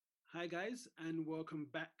Hi, guys, and welcome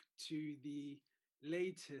back to the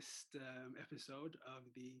latest episode of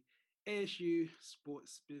the ASU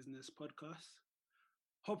Sports Business Podcast.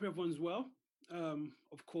 Hope everyone's well.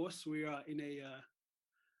 Of course, we are in a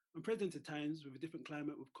unprecedented times with a different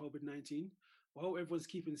climate with COVID-19. I hope everyone's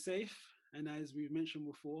keeping safe, and as we've mentioned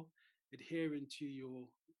before, adhering to your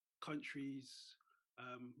country's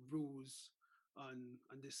rules on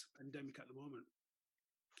this pandemic at the moment.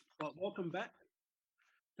 But welcome back.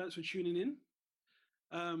 Thanks for tuning in.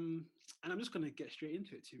 And I'm just going to get straight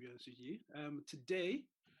into it, to be honest with you. Today,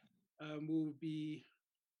 we'll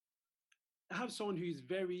I have someone who's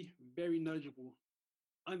very, very knowledgeable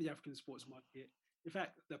on the African sports market. In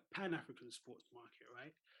fact, the Pan-African sports market,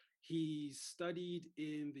 right? He's studied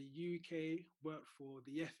in the UK, worked for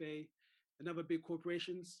the FA and other big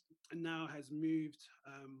corporations, and now has moved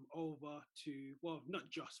over to, well, not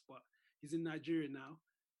just, but he's in Nigeria now,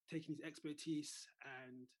 taking his expertise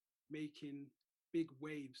and making big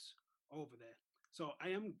waves over there. So I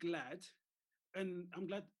am glad, and I'm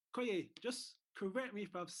glad, Koye, just correct me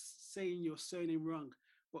if I'm saying your surname wrong,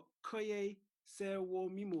 but Koye Sewo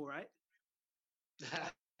Mimo, right?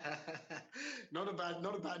 Not a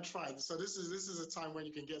bad try. So this is a time when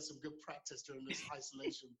you can get some good practice during this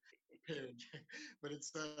isolation period. But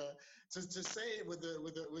it's to say it with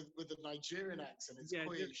the Nigerian accent. It's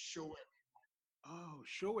Koye Showe. Oh,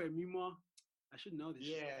 Showe Mimo. I should know this.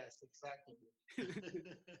 Yes, exactly.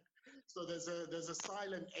 So there's a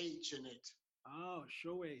silent H in it. Oh,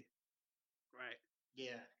 Showe. Right.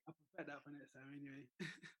 Yeah. I'll perfect that for next time anyway.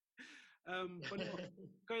 But no,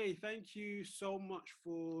 okay, thank you so much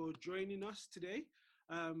for joining us today.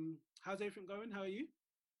 How's everything going? How are you?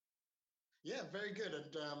 Yeah, very good.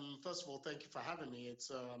 And first of all, thank you for having me. It's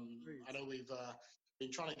I know we've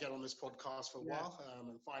been trying to get on this podcast for a while,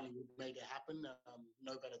 and finally we've made it happen.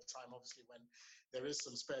 No better time, obviously, when there is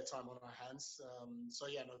some spare time on our hands. So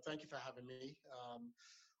yeah, no, thank you for having me.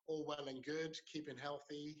 All well and good, keeping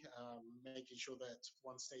healthy, making sure that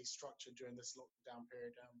one stays structured during this lockdown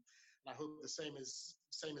period. And I hope the same is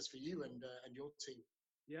for you and your team.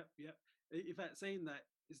 Yep. In fact, saying that,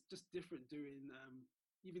 it's just different doing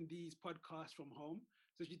even these podcasts from home.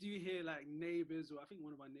 So if you do hear like neighbors, or I think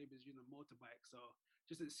one of our neighbors using a motorbike, so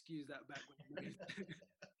just excuse that background noise.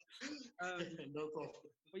 No problem.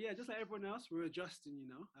 But yeah, just like everyone else, we're adjusting,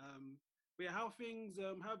 But yeah, how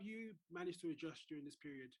have you managed to adjust during this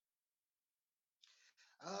period?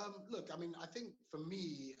 Look, I mean, I think for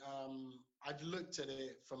me, I've looked at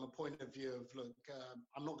it from a point of view of, look,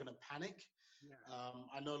 I'm not going to panic. Yeah.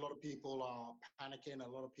 I know a lot of people are panicking. A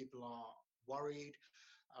lot of people are worried.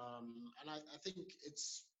 And I think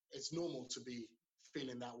it's normal to be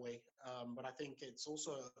feeling that way. But I think it's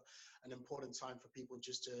also an important time for people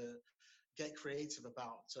just to get creative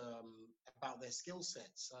about their skill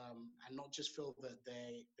sets, and not just feel that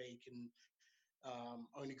they can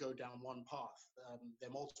only go down one path. There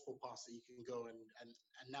are multiple paths that you can go, and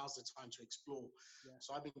now's the time to explore. Yeah.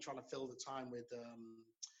 So I've been trying to fill the time with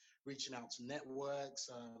reaching out to networks,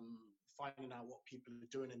 finding out what people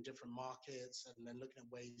are doing in different markets, and then looking at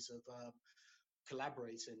ways of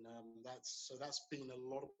collaborating. That's been a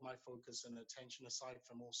lot of my focus and attention, aside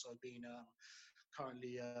from also being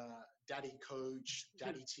currently daddy coach,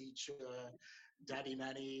 daddy teacher, daddy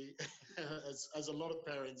nanny, as a lot of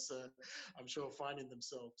parents, I'm sure, finding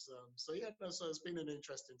themselves. So it's been an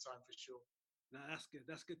interesting time for sure. No, that's good.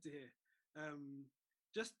 That's good to hear.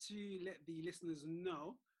 Just to let the listeners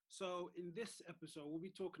know, so in this episode, we'll be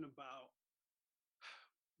talking about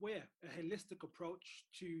a holistic approach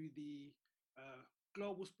to the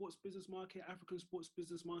global sports business market, African sports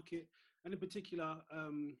business market, and in particular,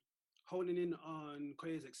 honing in on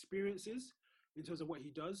Koye's experiences in terms of what he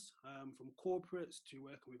does, from corporates to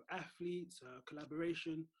working with athletes,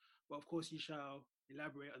 collaboration. But of course, he shall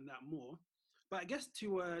elaborate on that more. But I guess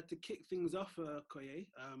to kick things off, Koye,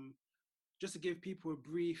 just to give people a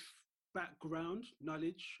brief background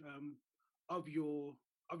knowledge of your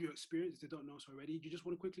experience, if they don't know us already, do you just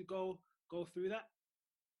want to quickly go through that?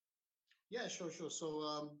 Yeah, sure.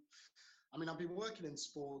 So, I mean, I've been working in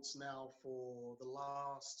sports now for the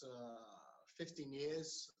last 15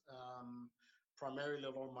 years. Primarily, a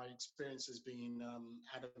lot of my experience has been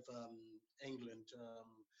out of England,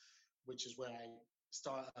 which is where I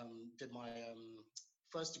did my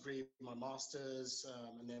first degree, my master's,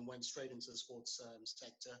 and then went straight into the sports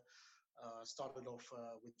sector. Started off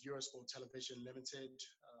with Eurosport Television Limited,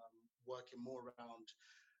 working more around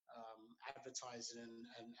advertising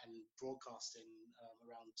and broadcasting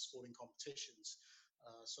around sporting competitions.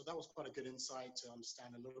 So that was quite a good insight to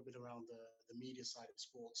understand a little bit around the media side of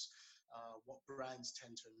sports. what brands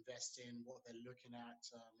tend to invest in, what they're looking at,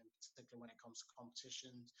 in particular when it comes to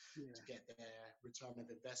competitions, to get their return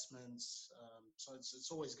of investments. So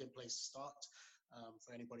it's always a good place to start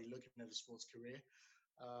for anybody looking at a sports career.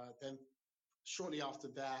 Then shortly after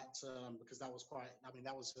that, because that was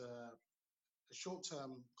that was a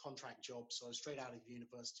short-term contract job, so straight out of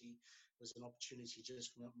university, was an opportunity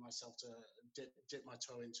just for myself to dip my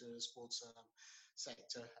toe into the sports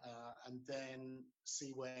sector, and then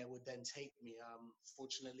see where it would then take me.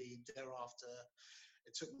 Fortunately, thereafter,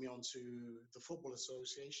 it took me on to the Football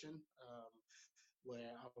Association,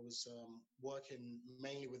 where I was working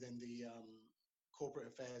mainly within the corporate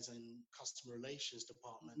affairs and customer relations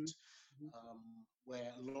department,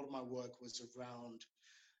 where a lot of my work was around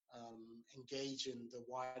engaging the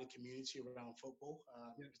wider community around football,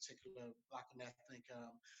 in particular Black and ethnic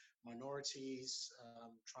minorities,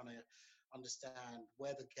 trying to understand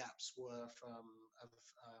where the gaps were from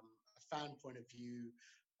a fan point of view,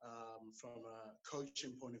 from a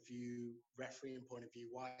coaching point of view, refereeing point of view,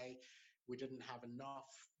 why we didn't have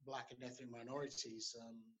enough Black and ethnic minorities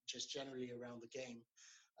just generally around the game.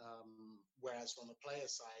 Whereas on the player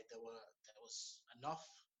side, there was enough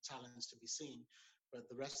talents to be seen, but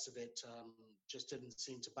the rest of it just didn't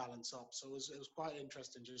seem to balance up. So it was quite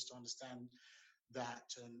interesting just to understand that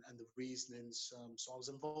and the reasonings. So I was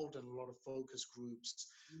involved in a lot of focus groups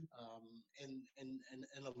in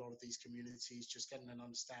a lot of these communities, just getting an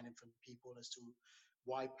understanding from people as to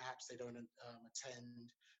why perhaps they don't attend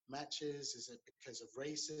matches. Is it because of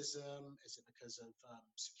racism? Is it because of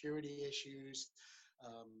security issues?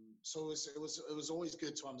 So it was always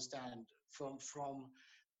good to understand from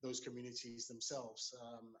those communities themselves,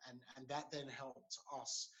 and that then helped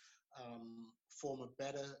us form a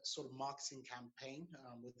better sort of marketing campaign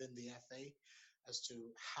within the FA as to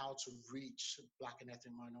how to reach Black and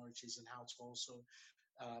ethnic minorities and how to also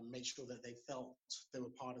make sure that they felt they were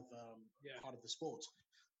part of the sport.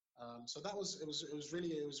 So it was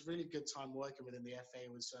really good time working within the FA.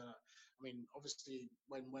 It was, obviously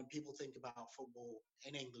when people think about football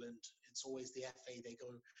in England, it's always the FA. They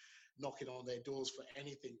go knocking on their doors for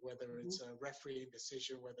anything, whether it's a refereeing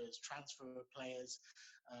decision, whether it's transfer of players.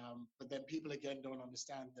 But then people again don't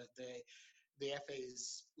understand that the FA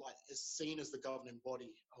is seen as the governing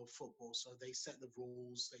body of football. So they set the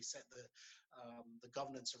rules, they set the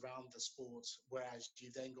governance around the sport. Whereas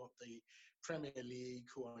you then got the Premier League,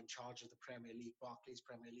 who are in charge of the Premier League, Barclays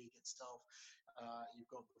Premier League itself. You've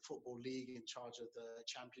got the Football League in charge of the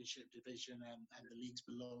Championship division and the leagues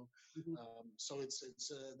below. So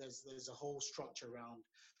there's a whole structure around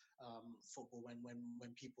football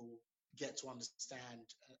when people get to understand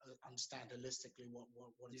holistically what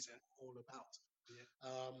it's all about.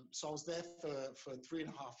 So I was there for 3.5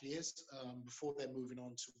 years before then moving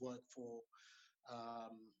on to work for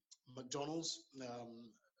McDonald's,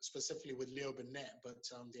 specifically with Leo Burnett, but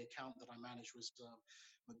the account that I managed was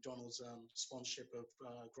McDonald's sponsorship of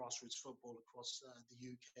grassroots football across the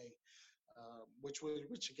UK,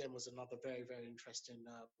 which again was another very, very interesting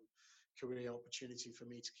career opportunity for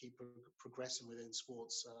me to keep progressing within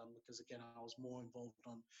sports, because again I was more involved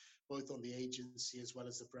both on the agency as well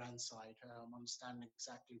as the brand side, understanding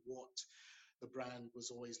exactly what the brand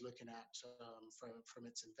was always looking at from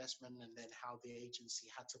its investment, and then how the agency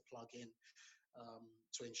had to plug in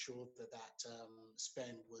to ensure that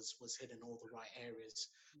spend was hit in all the right areas.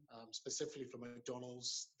 Specifically for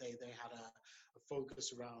McDonald's, they had a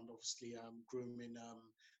focus around obviously grooming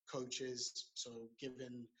coaches, so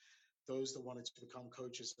giving those that wanted to become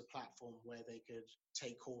coaches a platform where they could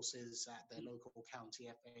take courses at their local county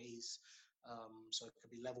FAs. So it could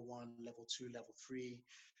be level 1, level 2, level 3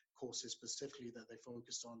 courses specifically that they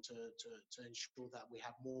focused on to ensure that we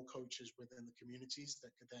have more coaches within the communities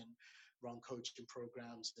that could then run coaching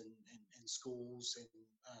programs in schools, in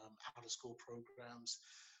out of school programs.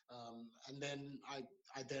 And then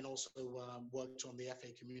I then also worked on the FA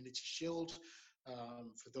Community Shield.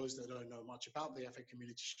 For those that don't know much about the FA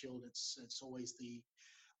Community Shield, it's always the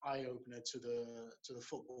eye opener to the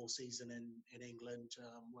football season in England,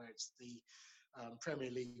 where it's the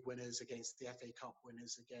Premier League winners against the FA Cup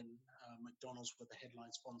winners. Again, McDonald's were the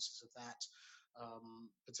headline sponsors of that.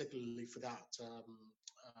 Particularly for that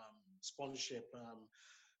sponsorship,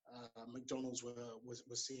 McDonald's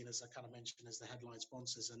was seen, as I kind of mentioned, as the headline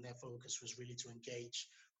sponsors, and their focus was really to engage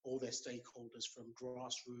all their stakeholders, from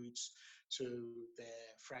grassroots to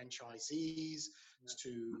their franchisees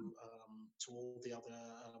to all the other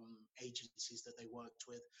agencies that they worked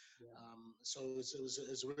with. So it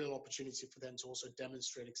was a real opportunity for them to also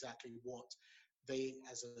demonstrate exactly what they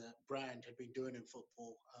as a brand had been doing in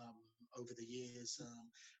football over the years,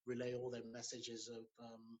 relay all their messages of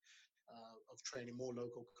of training more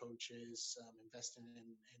local coaches, investing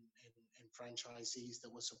in franchisees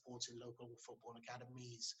that were supporting local football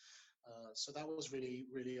academies. So that was really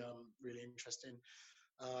interesting.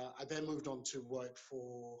 I then moved on to work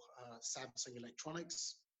for Samsung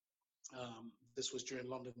Electronics. This was during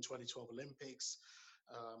London 2012 Olympics.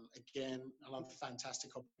 Again, another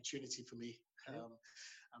fantastic opportunity for me.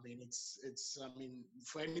 I mean,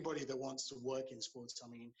 for anybody that wants to work in sports, I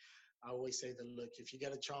mean, I always say that, look, if you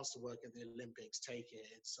get a chance to work at the Olympics, take it.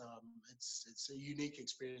 It's a unique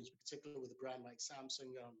experience, particularly with a brand like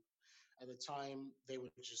Samsung. At the time, they were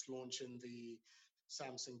just launching the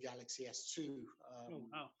Samsung Galaxy S2. Oh,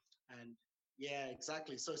 wow. And yeah,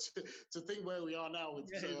 exactly. So to think where we are now with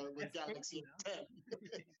Galaxy S10,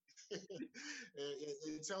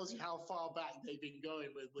 it tells you how far back they've been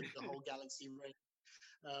going with the whole Galaxy range.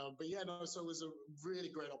 But yeah, no, so it was a really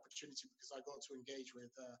great opportunity because I got to engage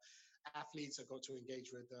with athletes, I got to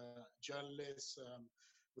engage with journalists,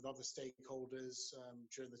 with other stakeholders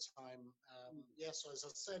during the time. Yeah, so as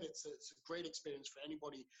I said, it's a great experience for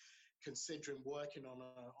anybody considering working on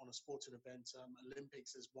a sporting event.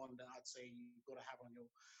 Olympics is one that I'd say you've got to have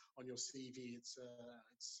on your CV. It's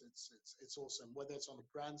awesome. Whether it's on the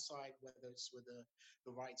brand side, whether it's with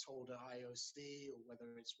the rights holder IOC, or whether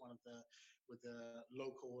it's with the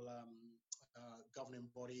local governing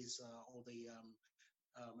bodies or the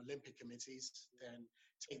Olympic committees, then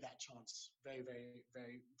take that chance. Very, very,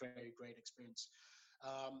 very, very great experience.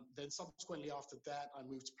 Then subsequently after that, I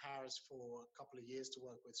moved to Paris for a couple of years to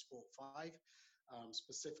work with Sport 5,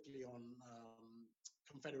 specifically on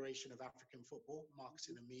Confederation of African Football,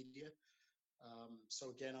 Marketing and Media.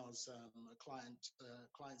 So again, I was a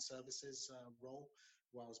client services role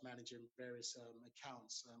where I was managing various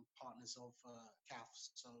accounts, partners of CAF.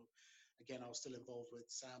 So again, I was still involved with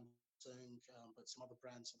Samsung, but some other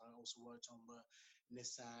brands that I also worked on were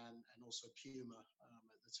Nissan and also Puma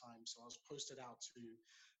at the time. So I was posted out to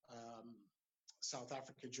South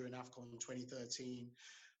Africa during AFCON 2013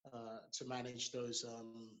 to manage those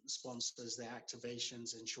sponsors, their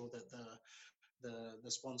activations, ensure that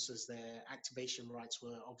the sponsors, their activation rights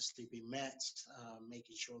were obviously being met,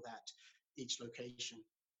 making sure that each location.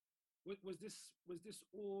 Was this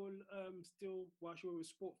all still whilst you were with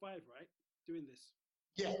Sport 5, right? Doing this?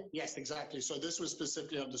 Yeah, yes, exactly. So this was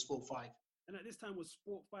specifically under Sport 5. And at this time, was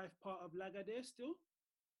Sport 5 part of Lagardère still?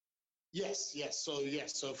 Yes.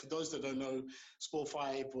 So for those that don't know, Sport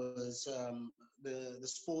 5 was the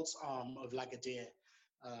sports arm of Lagardère.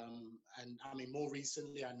 And I mean, more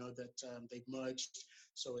recently, I know that they've merged,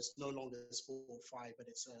 so it's no longer Sport 5, but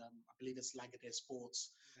it's I believe it's Lagardère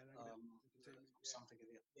Sports, something of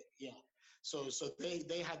it. Yeah. So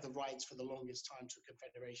they had the rights for the longest time to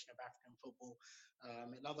Confederation of African Football.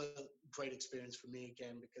 Another great experience for me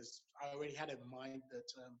again, because I already had in mind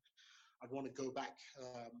that I'd want to go back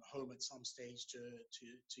home at some stage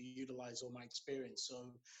to utilize all my experience.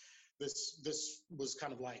 So this was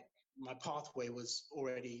kind of like my pathway was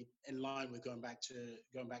already in line with going back to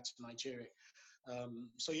Nigeria.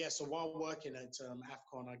 So while working at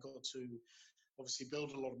AFCON, I got to obviously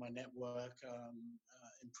build a lot of my network,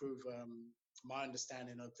 improve my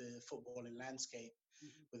understanding of the footballing landscape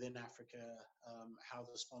within Africa, how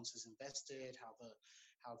the sponsors invested,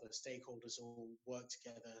 how the stakeholders all work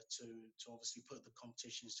together to obviously put the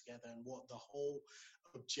competitions together, and what the whole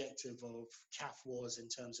objective of CAF was in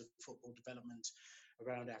terms of football development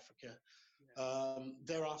around Africa.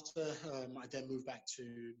 Thereafter, I then moved back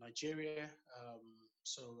to Nigeria.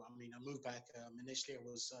 So, I mean, I moved back. Initially, I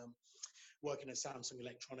was working at Samsung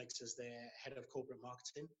Electronics as their head of corporate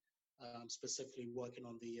marketing, specifically working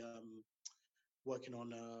on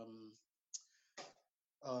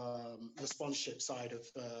the sponsorship side of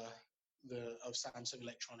Samsung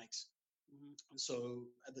Electronics. So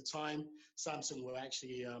at the time, Samsung were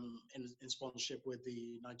actually in sponsorship with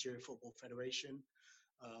the Nigeria Football Federation.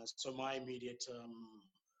 So my immediate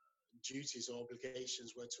duties or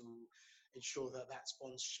obligations were to ensure that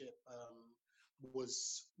sponsorship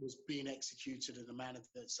was being executed in a manner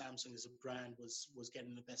that Samsung as a brand was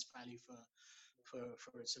getting the best value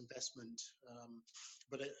for its investment.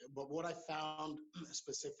 But what I found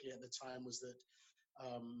specifically at the time was that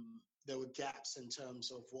there were gaps in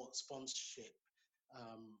terms of what sponsorship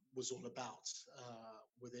was all about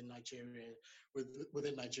within Nigeria,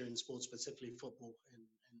 within Nigerian sports, specifically football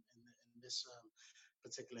in this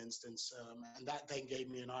particular instance. And that then gave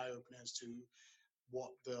me an eye opener as to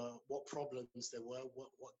what problems there were,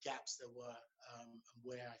 what gaps there were, and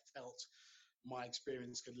where I felt my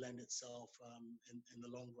experience could lend itself in the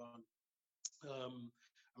long run.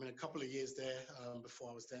 I mean, a couple of years there before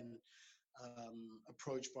I was then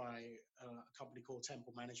approached by a company called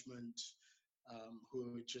Temple Management,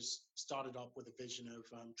 who just started up with a vision of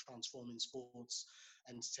transforming sports,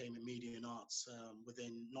 entertainment, media, and arts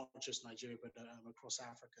within not just Nigeria, but across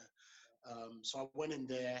Africa. So I went in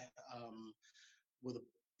there with a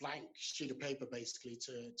blank sheet of paper, basically,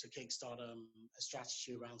 to kickstart a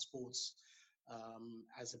strategy around sports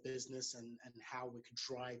as a business, and how we could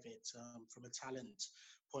drive it from a talent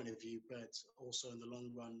point of view, but also in the long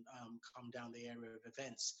run come down the area of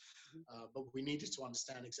events. But we needed to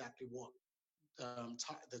understand exactly what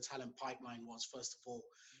the talent pipeline was, first of all.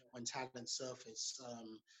 When talent surface,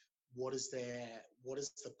 what is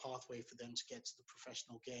the pathway for them to get to the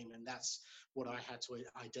professional game? And that's what I had to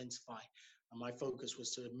identify. And my focus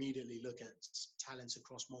was to immediately look at talents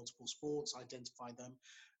across multiple sports, identify them,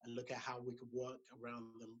 and look at how we could work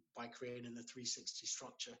around them by creating a 360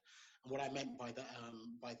 structure. And what I meant by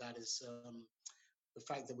that is the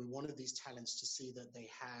fact that we wanted these talents to see that they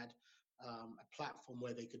had a platform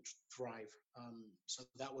where they could thrive. So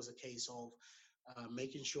that was a case of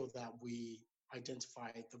making sure that we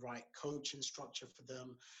identify the right coaching structure for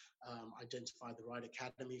them, identify the right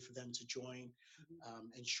academy for them to join,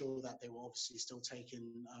 ensure that they were obviously still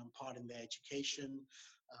taking part in their education,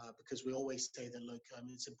 because we always say that, look,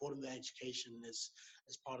 it's important that education is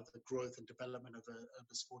part of the growth and development of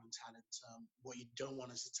a sporting talent. What you don't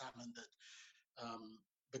want is a talent that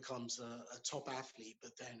becomes a top athlete,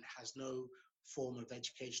 but then has no form of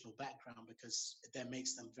educational background, because it then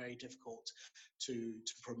makes them very difficult to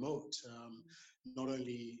promote, not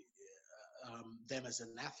only them as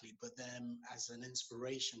an athlete, but them as an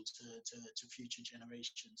inspiration to future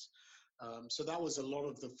generations. So that was a lot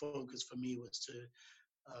of the focus for me, was to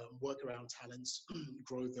work around talents,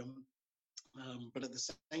 grow them, but at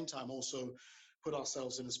the same time also put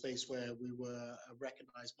ourselves in a space where we were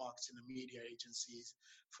recognized marketing and media agencies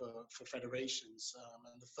for federations.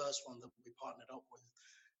 And the first one that we partnered up with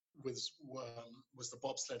was the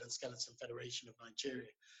Bobsled and Skeleton Federation of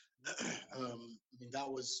Nigeria. I mean, that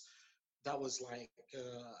was like,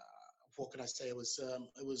 what can I say? It was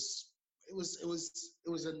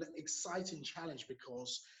an exciting challenge,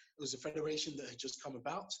 because it was a federation that had just come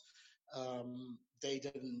about. They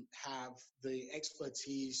didn't have the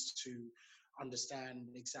expertise to understand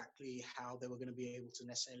exactly how they were going to be able to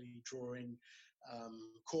necessarily draw in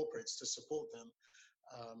corporates to support them,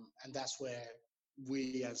 and that's where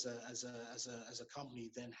we, as a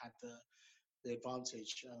company, then had the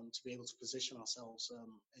advantage to be able to position ourselves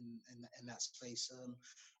in that space.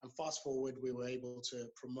 And fast forward, we were able to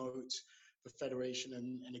promote the federation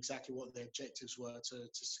and exactly what the objectives were to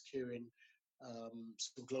securing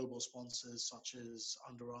some global sponsors such as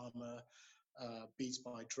Under Armour, Beats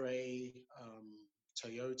by Dre,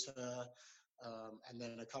 Toyota, and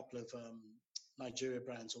then a couple of Nigeria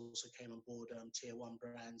brands also came on board, tier one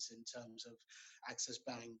brands in terms of Access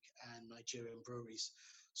Bank and Nigerian breweries.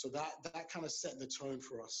 So that kind of set the tone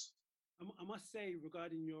for us. I must say,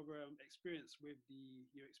 regarding your experience with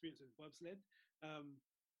bobsled,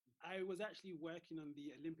 I was actually working on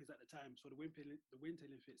the Olympics at the time, so the Winter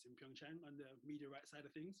Olympics in Pyeongchang, on the media rights side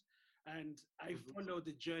of things, and I followed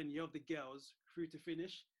the journey of the girls through to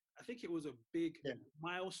finish. I think it was a big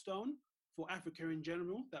milestone for Africa in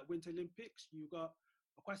general, that Winter Olympics. You got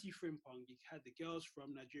Akwasi Frimpong, you had the girls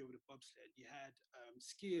from Nigeria with the bobsled, you had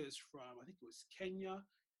skiers from, I think it was Kenya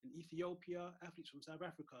and Ethiopia, athletes from South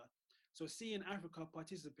Africa. So seeing Africa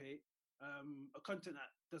participate, a continent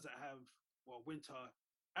that doesn't have, well, winter,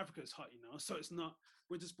 Africa is hot, so it's not,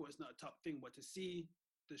 winter sport is not a top thing, but to see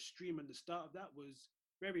the stream and the start of that was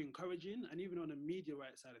very encouraging. And even on the media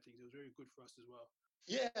rights side of things, it was very good for us as well.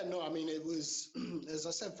 Yeah, no, I mean, it was, as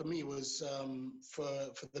I said, for me, was for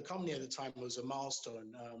the company at the time, was a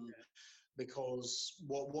milestone, because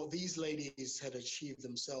what these ladies had achieved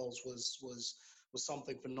themselves was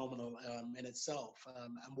something phenomenal in itself,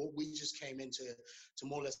 and what we just came in to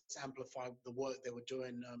more or less amplify the work they were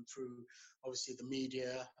doing through obviously the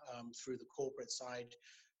media, through the corporate side.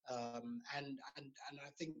 And I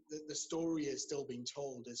think the story is still being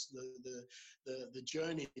told. Is the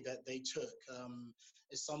journey that they took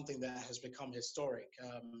is something that has become historic,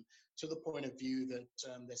 to the point of view that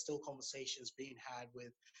there's still conversations being had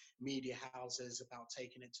with media houses about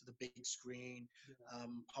taking it to the big screen,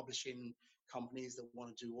 publishing companies that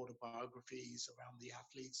want to do autobiographies around the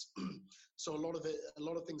athletes. So a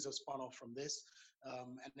lot of things have spun off from this,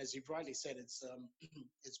 and as you've rightly said, it's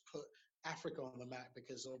put Africa on the map,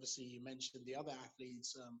 because obviously you mentioned the other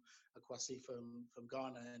athletes, Akwasi from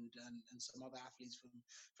Ghana and some other athletes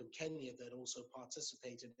from Kenya that also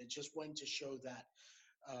participated. It just went to show that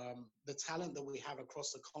the talent that we have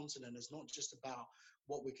across the continent is not just about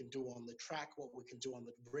what we can do on the track, what we can do on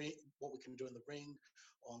the ring, what we can do in the ring,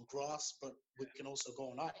 on grass, but we can also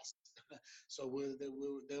go on ice. So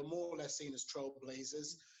they're more or less seen as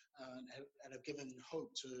trailblazers, and have given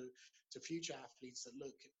hope to future athletes that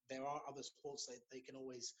look, there are other sports that they can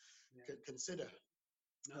always consider.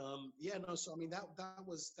 No. So I mean, that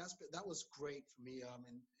was great for me,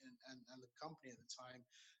 and the company at the time,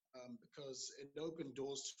 because it opened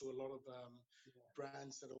doors to a lot of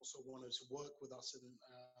brands that also wanted to work with us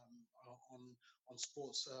on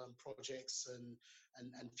sports projects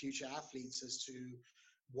and future athletes as to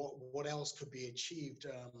what else could be achieved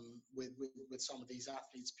with some of these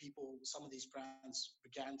athletes. Some of these brands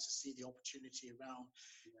began to see the opportunity around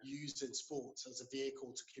using sports as a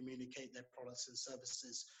vehicle to communicate their products and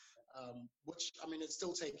services, which, I mean, it's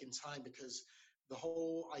still taking time, because the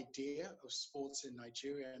whole idea of sports in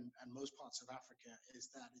Nigeria and most parts of Africa is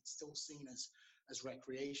that it's still seen as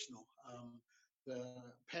recreational. The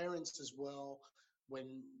parents as well,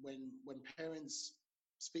 when parents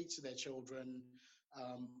speak to their children,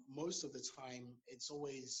 most of the time it's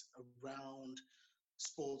always around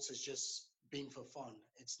sports as just being for fun.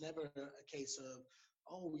 It's never a case of,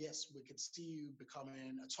 oh yes, we could see you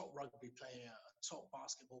becoming a top rugby player, a top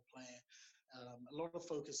basketball player. A lot of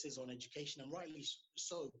focus is on education, and rightly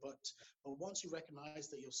so. But once you recognize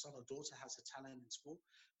that your son or daughter has a talent in sport,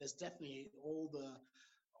 there's definitely all the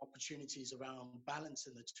opportunities around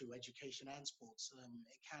balancing the two, education and sports.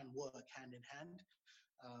 It can work hand in hand.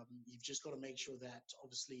 You've just got to make sure that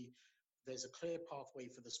obviously there's a clear pathway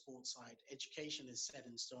for the sports side. Education is set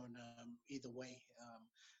in stone either way,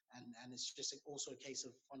 and it's just also a case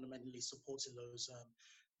of fundamentally supporting those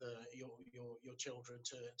your children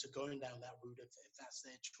to going down that route if that's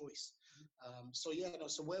their choice.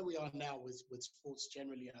 So where we are now with sports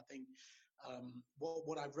generally, I think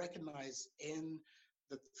what I've recognized in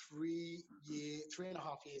the 3.5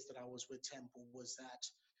 years that I was with Temple was that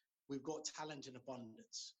we've got talent in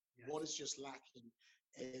abundance. Yes. What is just lacking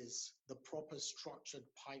is the proper structured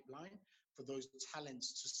pipeline for those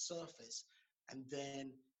talents to surface, and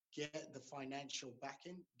then get the financial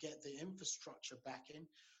backing, get the infrastructure backing,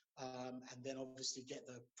 and then obviously get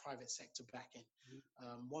the private sector backing.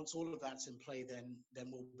 Mm-hmm. Once all of that's in play, then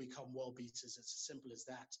we'll become world beaters. It's as simple as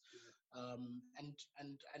that. Yeah.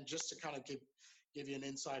 And just to kind of give you an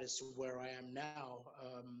insight as to where I am now,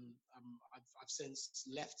 I've since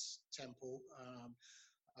left Temple.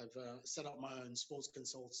 I've set up my own sports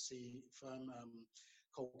consultancy firm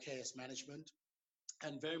called KS Management,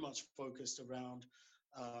 and very much focused around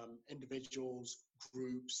individuals,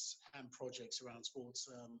 groups, and projects around sports.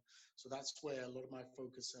 So that's where a lot of my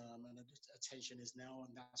focus and attention is now,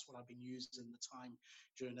 and that's what I've been using the time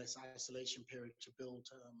during this isolation period to build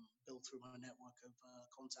through my network of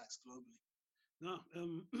contacts globally. No,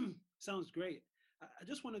 sounds great. I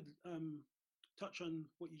just want to touch on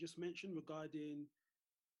what you just mentioned regarding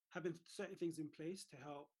having certain things in place to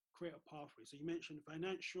help create a pathway. So you mentioned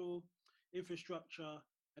financial, infrastructure,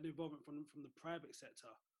 and involvement from the private sector.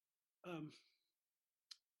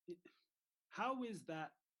 How is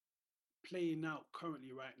that playing out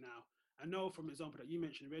currently right now? I know from example that you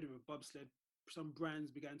mentioned already with bobsled, some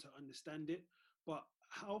brands began to understand it, but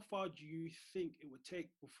how far do you think it would take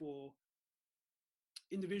before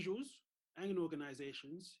individuals and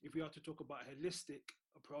organizations, if we are to talk about a holistic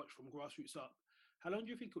approach from grassroots up, how long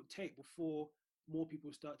do you think it would take before more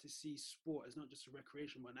people start to see sport as not just a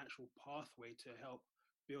recreation, but an actual pathway to help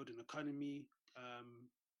build an economy,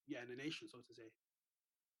 and a nation, so to say?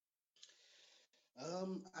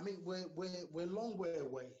 I mean, we're a long way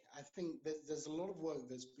away. I think there's a lot of work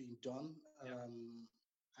that's been done,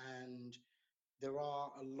 and there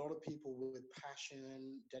are a lot of people with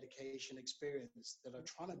passion, dedication, experience that are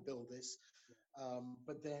trying to build this.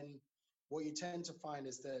 But then what you tend to find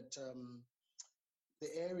is that the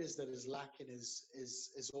areas that is lacking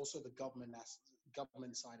is also the government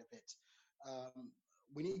side of it.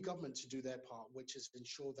 We need government to do their part, which is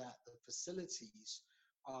ensure that the facilities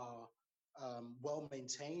are well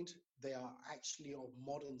maintained. They are actually of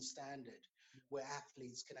modern standard, where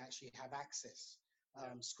athletes can actually have access.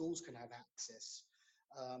 Schools can have access.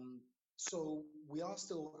 So we are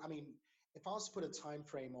still, I mean, if I was to put a time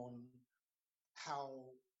frame on how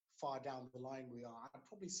far down the line we are, I'd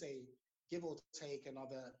probably say give or take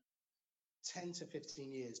another 10 to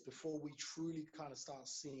 15 years before we truly kind of start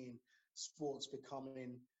seeing sports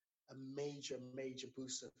becoming a major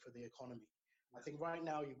booster for the economy. I think right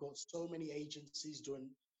now you've got so many agencies doing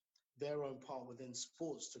their own part within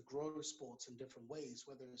sports to grow sports in different ways,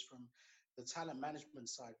 whether it's from the talent management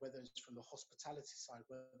side, whether it's from the hospitality side,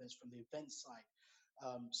 whether it's from the event side.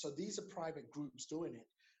 So these are private groups doing it.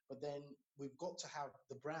 But then we've got to have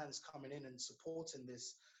the brands coming in and supporting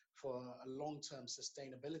this for a long-term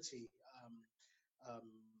sustainability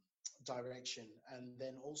um, direction. And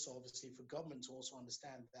then also, obviously, for government to also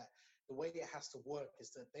understand that the way it has to work is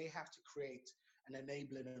that they have to create an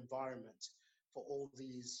enabling environment for all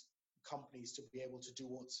these companies to be able to do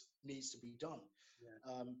what needs to be done.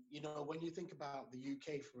 Yeah. When you think about the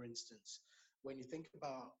UK, for instance, when you think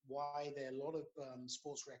about why there are a lot of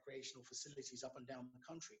sports recreational facilities up and down the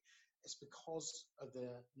country, it's because of the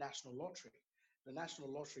National Lottery. The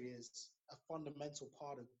National Lottery is a fundamental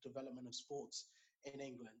part of development of sports in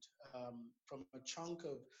England.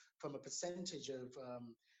 From a percentage of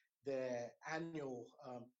their annual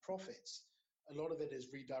profits, a lot of it is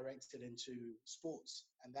redirected into sports,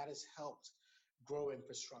 and that has helped grow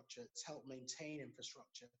infrastructure. It's helped maintain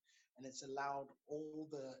infrastructure, and it's allowed all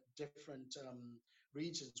the different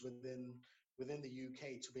regions within the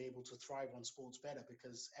UK to be able to thrive on sports better,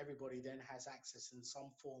 because everybody then has access in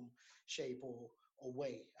some form, shape, or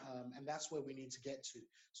way, and that's where we need to get to.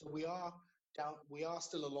 So we are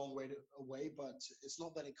still a long way away, but it's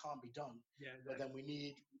not that it can't be done. Yeah, But then we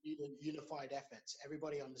need a unified effort.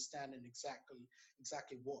 Everybody understanding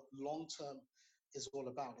exactly what long term is all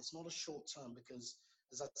about. It's not a short term, because,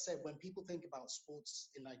 as I said, when people think about sports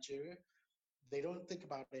in Nigeria, they don't think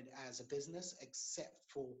about it as a business except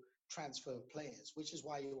for transfer of players, which is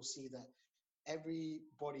why you'll see that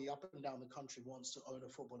everybody up and down the country wants to own a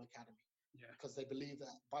football academy, yeah, because they believe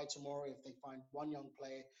that by tomorrow, if they find one young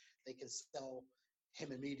player, they can sell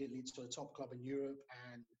him immediately to a top club in Europe,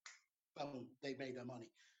 and boom, they made their money.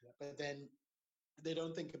 yeah. But then they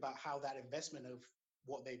don't think about how that investment of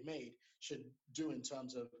what they've made should do in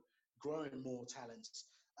terms of growing more talents,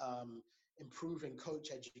 improving coach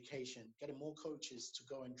education, getting more coaches to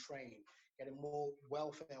go and train, getting more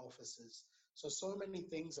welfare officers. So many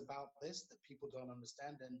things about this that people don't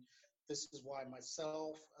understand. And this is why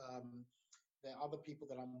myself, there are other people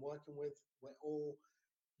that I'm working with, we're all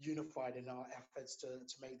unified in our efforts to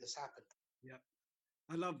make this happen. Yeah,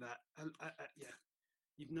 I love that. Yeah,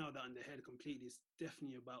 you've nailed that on the head completely. It's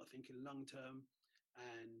definitely about thinking long term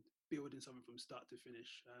and building something from start to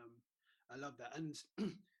finish. I love that, and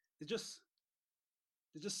there's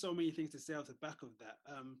just so many things to say off the back of that.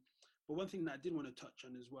 But one thing that I did want to touch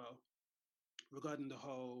on as well, regarding the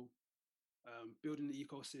whole building the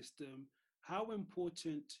ecosystem, how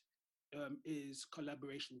important is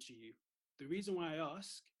collaboration to you? The reason why I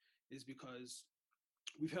ask is because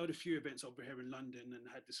we've held a few events over here in London and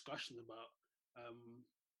had discussions about um,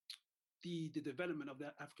 the development of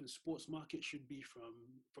that African sports market should be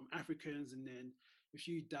from Africans, and then a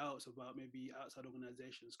few doubts about maybe outside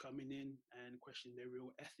organizations coming in and questioning their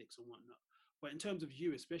real ethics and whatnot. But in terms of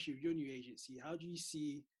you, especially with your new agency, how do you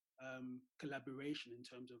see collaboration in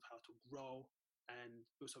terms of how to grow and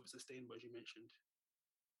build something sustainable, as you mentioned?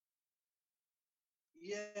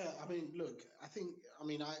 Yeah, I mean, look,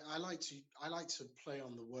 I like to play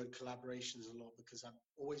on the word collaborations a lot, because I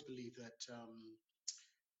always believe that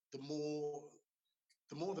the more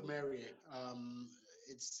the merrier.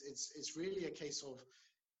 It's really a case of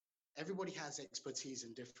everybody has expertise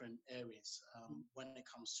in different areas when it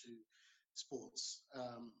comes to sports.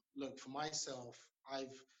 Look, for myself,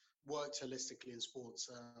 I've worked holistically in sports.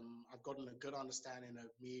 I've gotten a good understanding of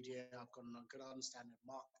media. I've gotten a good understanding of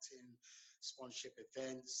marketing, sponsorship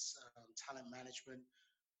events, talent management.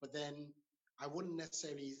 But then I wouldn't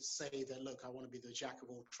necessarily say that, look, I want to be the jack of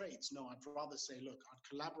all trades. No, I'd rather say, look, I'd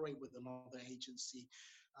collaborate with another agency.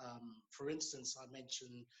 For instance, I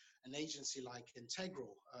mentioned an agency like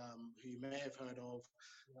Integral, who you may have heard of.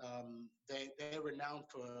 They're renowned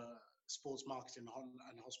for sports marketing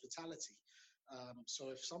and hospitality.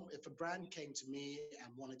 So if a brand came to me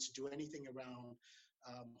and wanted to do anything around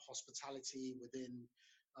hospitality within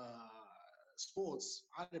sports,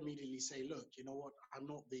 I'd immediately say, look, you know what, I'm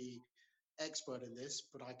not the expert in this,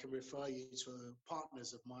 but I can refer you to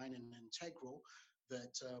partners of mine in Integral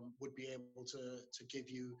that would be able to give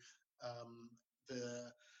you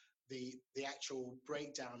the the actual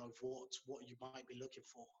breakdown of what you might be looking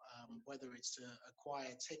for, whether it's to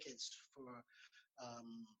acquire tickets for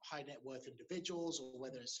high net worth individuals, or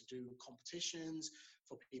whether it's to do competitions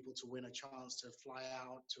for people to win a chance to fly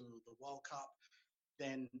out to the World Cup.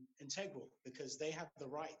 Then Integral, because they have the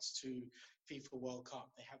rights to FIFA World Cup,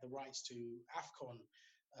 they have the rights to AFCON,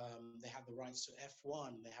 they have the rights to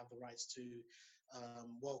F1, they have the rights to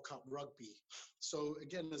World Cup rugby. So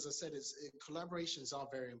again, as I said, collaborations are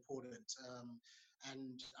very important.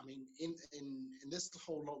 And I mean, in this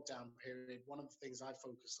whole lockdown period, one of the things I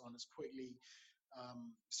focused on is quickly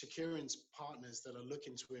securing partners that are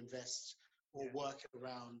looking to invest or work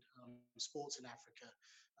around sports in Africa.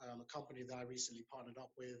 A company that I recently partnered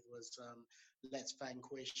up with was Let's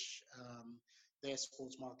Vanquish. Their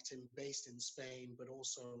sports marketing based in Spain, but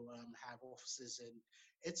also have offices in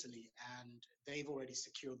Italy. And they've already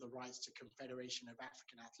secured the rights to Confederation of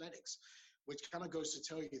African Athletics, which kind of goes to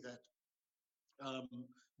tell you that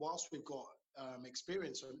whilst we've got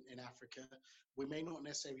experience in Africa, we may not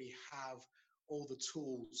necessarily have all the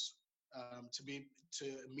tools to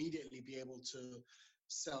immediately be able to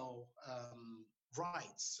sell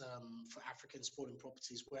rights for African sporting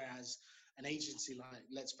properties, whereas an agency like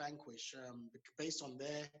Let's Vanquish, based on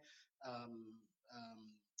their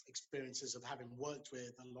experiences of having worked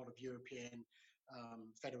with a lot of European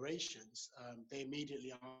federations, they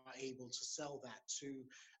immediately are able to sell that to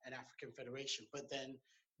an African federation. But then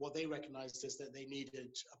what they recognized is that they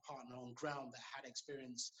needed a partner on ground that had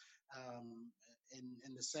experience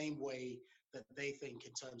in the same way that they think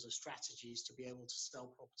in terms of strategies to be able to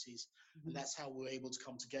sell properties. Mm-hmm. And that's how we're able to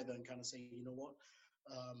come together and kind of say, you know what,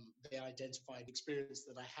 they identified experience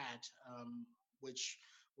that I had, which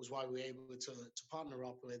was why we were able to partner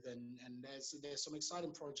up with, and there's some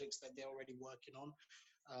exciting projects that they're already working on,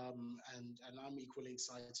 and I'm equally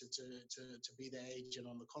excited to be their agent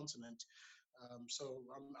on the continent. So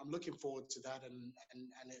I'm looking forward to that, and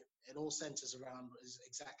it all centers around is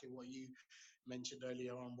exactly what you mentioned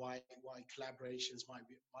earlier on, why collaborations might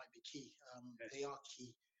be key. They are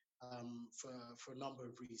key for a number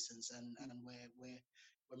of reasons, and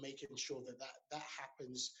we're making sure that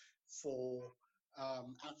happens for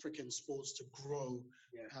African sports to grow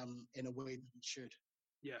in a way that it should.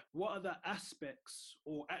 Yeah. What other aspects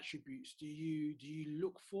or attributes do you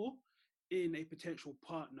look for in a potential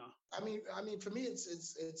partner? I mean, for me,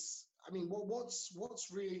 it's. I mean, what's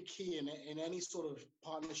really key in any sort of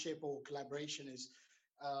partnership or collaboration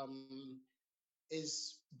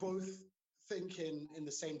is both thinking in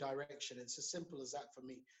the same direction. It's as simple as that for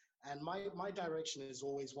me. And my direction is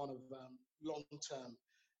always one of long term.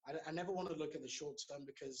 I never want to look at the short term,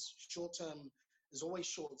 because short term is always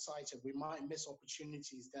short-sighted. We might miss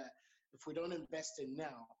opportunities that if we don't invest in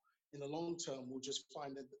now, in the long term, we'll just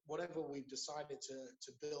find that whatever we've decided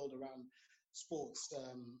to build around sports,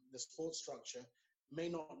 the sports structure, may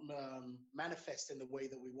not manifest in the way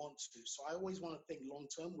that we want to. So I always want to think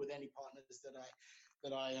long-term with any partners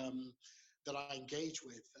that I engage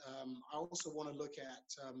with. I also want to look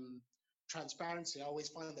at transparency. I always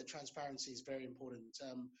find that transparency is very important.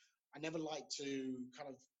 I never like to kind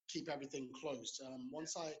of keep everything closed.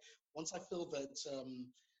 Once I feel that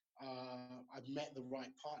I've met the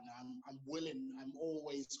right partner, I'm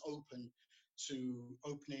always open to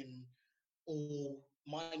opening all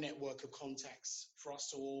my network of contacts for us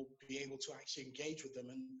to all be able to actually engage with them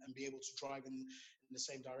and be able to drive in the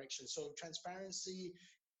same direction. So transparency,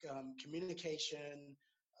 communication,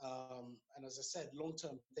 and as I said,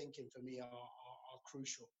 long-term thinking for me are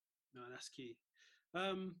crucial. No, that's key.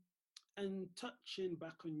 And touching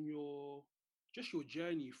back on your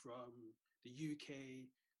journey from the UK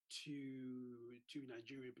to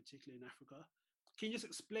Nigeria, particularly in Africa, can you just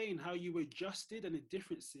explain how you adjusted and the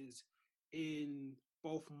differences in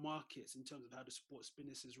both markets in terms of how the sports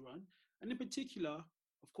business is run, and in particular,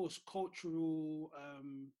 of course, cultural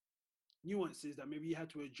nuances that maybe you had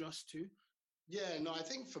to adjust to? Yeah, no, I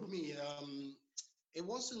think for me, it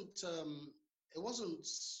wasn't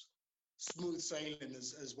smooth sailing,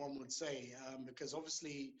 as one would say, because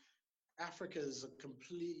obviously Africa is a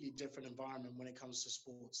completely different environment when it comes to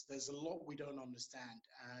sports. There's a lot we don't understand,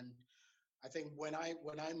 and I think when I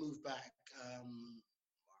moved back,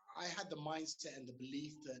 I had the mindset and the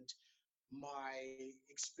belief that my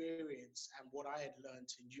experience and what I had learned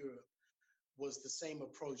in Europe was the same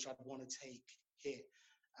approach I'd want to take here.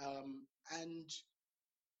 And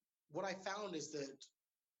what I found is that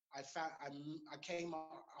I came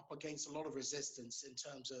up against a lot of resistance in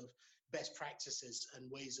terms of best practices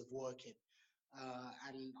and ways of working.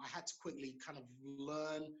 And I had to quickly kind of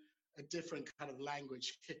learn a different kind of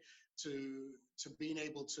language to being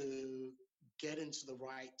able to get into the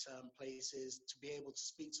right places, to be able to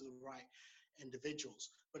speak to the right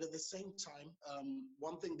individuals. But at the same time,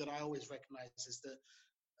 one thing that I always recognize is that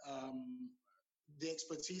the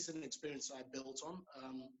expertise and experience I built on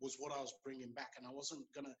was what I was bringing back, and I wasn't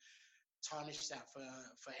going to tarnish that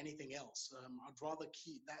for anything else. I'd rather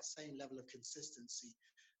keep that same level of consistency,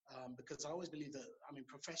 because I always believe that, I mean,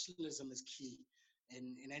 professionalism is key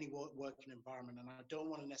in any working environment, and I don't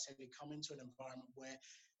want to necessarily come into an environment where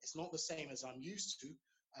it's not the same as I'm used to,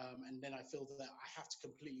 and then I feel that I have to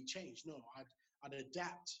completely change. No, I'd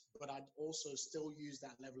adapt, but I'd also still use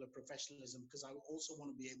that level of professionalism because I also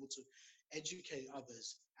want to be able to educate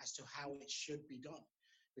others as to how it should be done,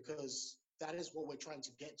 because that is what we're trying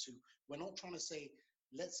to get to. We're not trying to say,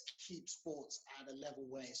 let's keep sports at a level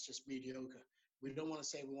where it's just mediocre. We don't want to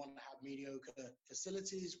say we want to have mediocre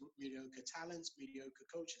facilities, mediocre talents, mediocre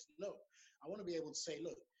coaches. No, I want to be able to say,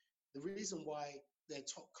 look, the reason why they're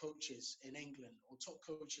top coaches in England or top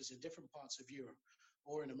coaches in different parts of Europe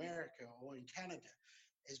or in America or in Canada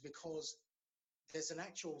is because there's an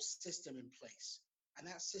actual system in place. And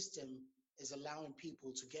that system is allowing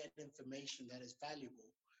people to get information that is valuable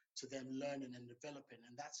to them learning and developing.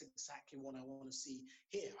 And that's exactly what I want to see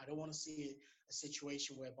here. I don't want to see a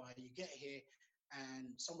situation whereby you get here and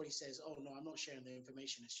somebody says, oh, no, I'm not sharing the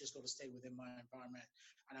information. It's just got to stay within my environment.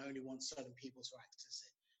 And I only want certain people to access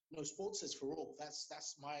it. No, sports is for all. That's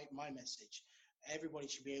my message. Everybody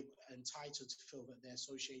should be entitled to feel that they're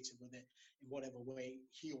associated with it in whatever way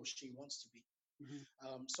he or she wants to be.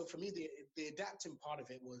 So for me, the adapting part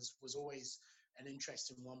of it was always an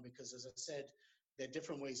interesting one because, as I said, there are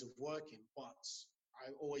different ways of working, but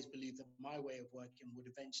I always believe that my way of working would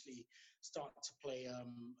eventually start to play a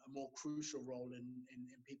more crucial role in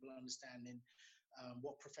people understanding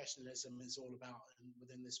what professionalism is all about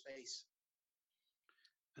within this space.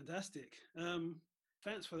 Fantastic.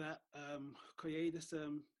 Thanks for that, Koye. This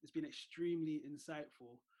it's been extremely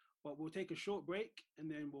insightful. But we'll take a short break and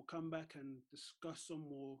then we'll come back and discuss some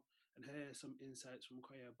more and hear some insights from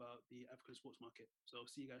Koye about the African sports market. So I'll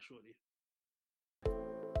see you guys shortly.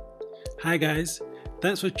 Hi guys,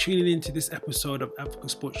 thanks for tuning in to this episode of Africa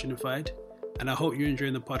Sports Unified, and I hope you're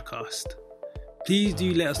enjoying the podcast. Please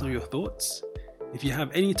do let us know your thoughts. If you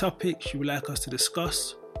have any topics you would like us to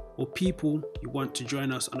discuss or people you want to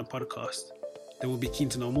join us on a podcast, then we'll be keen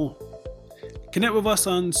to know more. Connect with us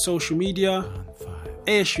on social media,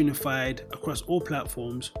 AS Unified across all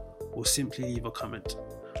platforms, or simply leave a comment.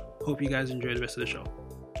 Hope you guys enjoy the rest of the show.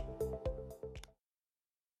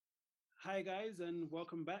 Hi guys, and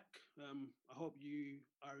welcome back. I hope you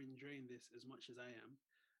are enjoying this as much as I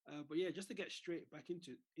am. But yeah, just to get straight back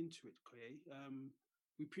into it, Koye,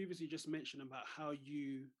 we previously just mentioned about how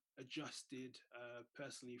you adjusted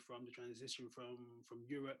personally from the transition from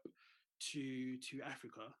Europe to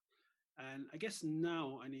Africa, and I guess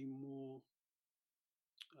now on a more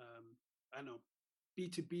I don't know,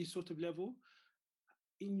 B2B sort of level.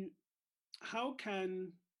 How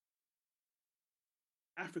can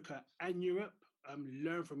Africa and Europe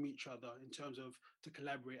learn from each other in terms of to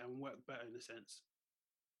collaborate and work better in a sense?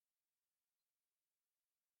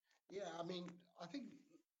 Yeah, I mean, I think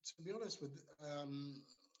to be honest with,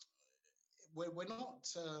 we're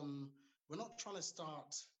not trying to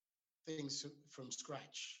start things from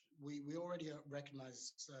scratch. We already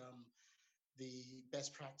recognize the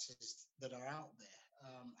best practices that are out there,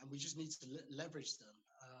 and we just need to leverage them.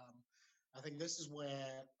 I think this is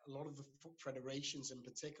where a lot of the federations in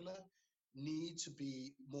particular need to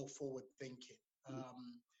be more forward thinking.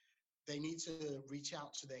 They need to reach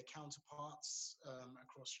out to their counterparts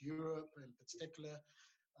across Europe in particular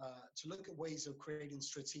to look at ways of creating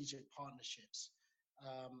strategic partnerships.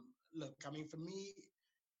 Look, I mean, for me,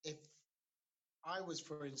 if I was,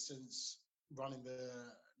 for instance, running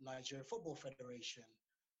the Nigeria Football Federation,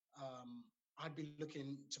 I'd be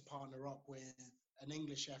looking to partner up with an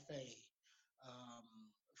English FA,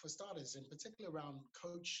 for starters, in particular around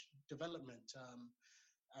coach development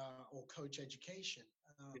or coach education,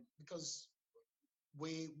 because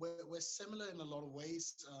we're similar in a lot of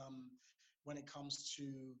ways when it comes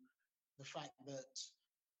to the fact that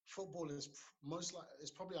football is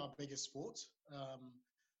probably our biggest sport.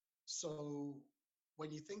 So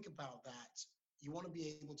when you think about that, you want to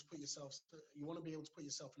be able to put yourself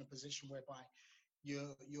in a position whereby you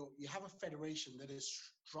have a federation that is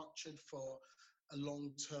structured for a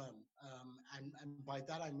long term, and by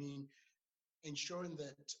that I mean ensuring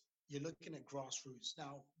that you're looking at grassroots.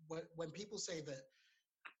 Now, when people say that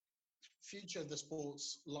future of the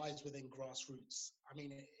sports lies within grassroots, I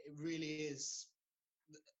mean it really is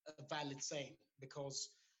a valid saying, because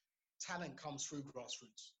talent comes through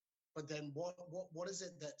grassroots. But then what is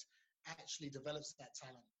it that actually develops that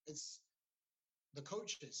talent? It's the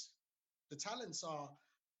coaches. The talents are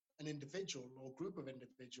an individual or group of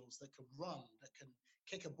individuals that can run, that can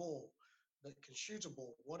kick a ball, that can shoot a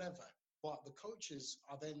ball, whatever. But the coaches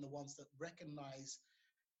are then the ones that recognize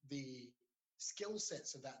the skill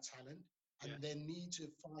sets of that talent and then need to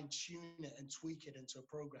fine tune it and tweak it into a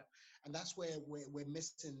program. And that's where we're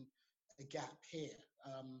missing a gap here.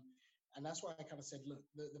 And that's why I kind of said, look,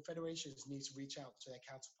 the federations need to reach out to their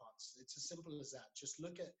counterparts. It's as simple as that. Just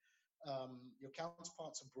look at your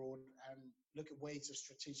counterparts abroad and look at ways of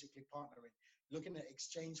strategically partnering, looking at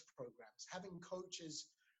exchange programs, having coaches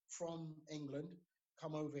from England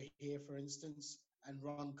come over here, for instance, and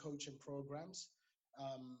run coaching programs.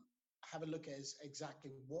 Have a look at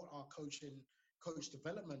exactly what our coach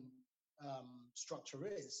development structure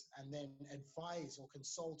is, and then advise or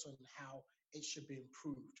consult on how it should be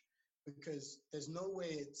improved. Because there's no way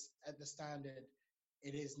it's at the standard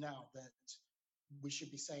it is now that we should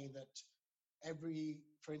be saying that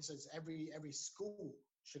for instance, every school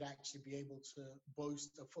should actually be able to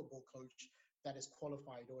boast a football coach that is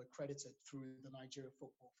qualified or accredited through the Nigeria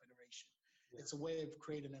Football Federation. Yeah. It's a way of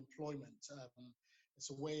creating employment. It's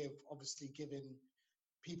a way of obviously giving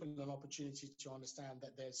people an opportunity to understand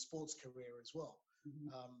that there's sports career as well. Mm-hmm.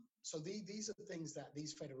 So these are things that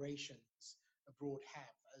these federations abroad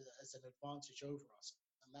have as an advantage over us.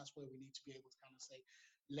 And that's where we need to be able to kind of say,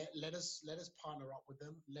 let us partner up with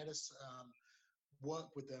them. Let us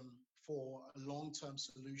work with them for a long-term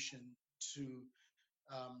solution to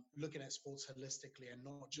looking at sports holistically and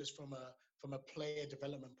not just from a player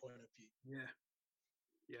development point of view. Yeah,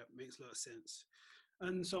 makes a lot of sense.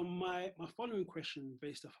 And so my following question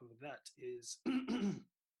based off of that is,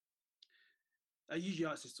 I usually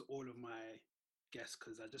ask this to all of my guests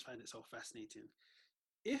because I just find it so fascinating.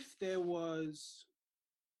 If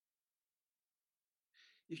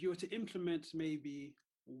you were to implement maybe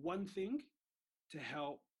one thing to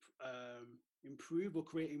help improve or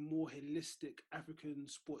create a more holistic African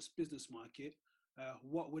sports business market,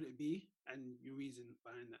 what would it be and your reason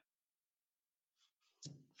behind that?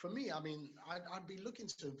 For me, I mean, I'd be looking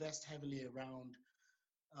to invest heavily around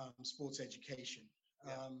sports education.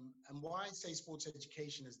 Yeah. And why I say sports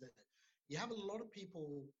education is that you have a lot of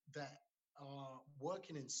people that are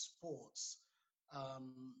working in sports,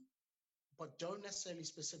 but don't necessarily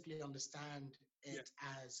specifically understand it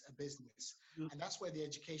as a business. Mm-hmm. And that's where the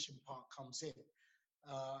education part comes in.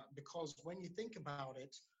 Because when you think about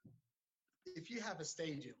it, if you have a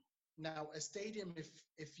stadium, now a stadium,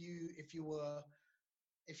 if you were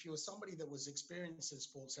somebody that was experienced in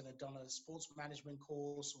sports and had done a sports management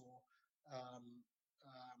course, or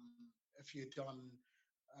if you'd done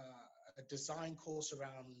a design course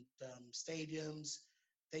around stadiums,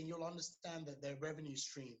 then you'll understand that there are revenue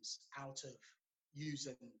streams out of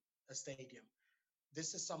using a stadium.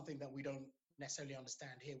 This is something that we don't necessarily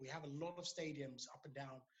understand here. We have a lot of stadiums up and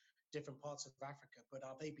down different parts of Africa, but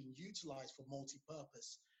are they being utilized for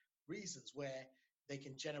multi-purpose reasons where they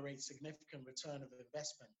can generate significant return of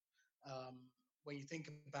investment? When you think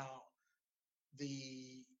about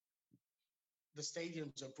the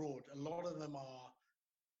stadiums abroad, a lot of them are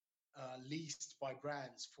leased by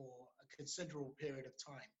brands for a considerable period of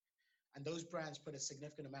time. And those brands put a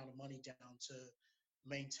significant amount of money down to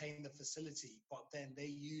maintain the facility, but then they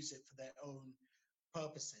use it for their own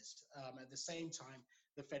purposes. At the same time,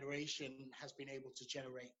 the federation has been able to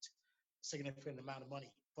generate a significant amount of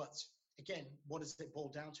money. But again, what does it boil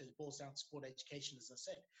down to? It boils down to sport education, as I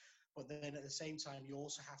said. But then at the same time, you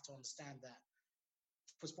also have to understand that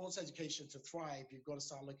for sports education to thrive, you've got to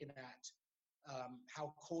start looking at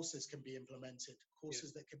how courses can be implemented,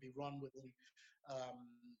 courses that can be run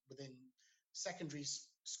within secondary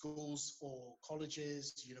schools or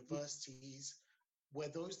colleges, universities, where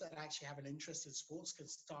those that actually have an interest in sports can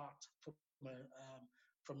start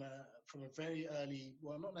from a very early,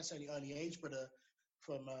 well, not necessarily early age, but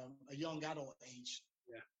from a young adult age,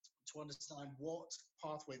 to understand what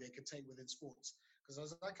pathway they could take within sports. Because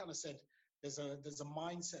as I kind of said, there's a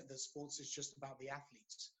mindset that sports is just about the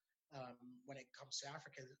athletes when it comes to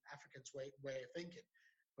Africans' way of thinking.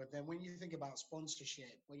 But then when you think about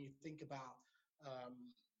sponsorship, when you think about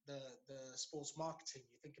the sports marketing,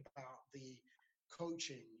 you think about the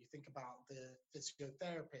coaching, you think about the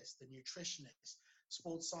physiotherapist, the nutritionist,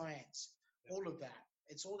 sports science, all of that.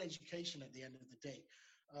 It's all education at the end of the day.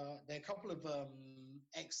 There are a couple of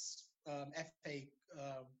ex-FA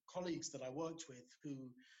colleagues that I worked with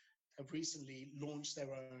who have recently launched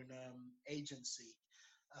their own agency.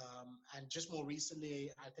 And just more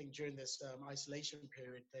recently, I think during this isolation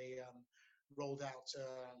period, they rolled out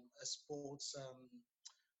a sports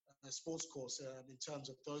course in terms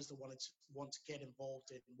of those that want to get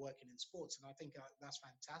involved in working in sports. And I think that's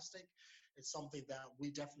fantastic. It's something that we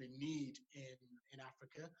definitely need in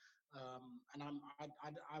Africa. And I'm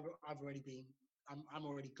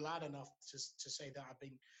already glad enough to say that I've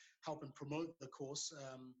been helping promote the course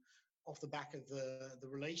off the back of the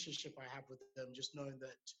relationship I have with them, just knowing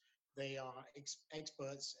that they are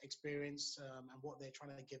experts, experienced, and what they're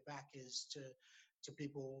trying to give back is to to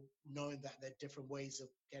people knowing that there are different ways of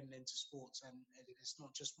getting into sports, and it's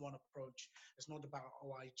not just one approach. It's not about,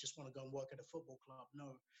 oh, I just want to go and work at a football club.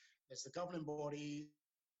 No, there's the governing bodies,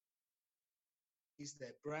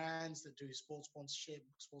 their brands that do sports sponsorship,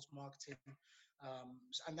 sports marketing,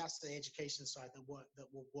 and that's the education side that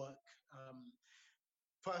will work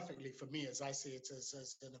perfectly for me, as I see it,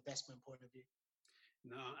 as an investment point of view.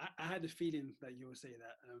 No, I had a feeling that you would say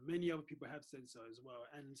that. Many other people have said so as well.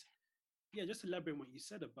 And yeah, just elaborate on what you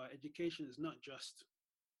said about education is not just,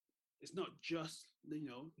 it's not just,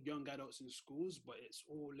 young adults in schools, but it's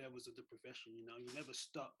all levels of the profession. You never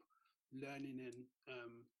stop learning and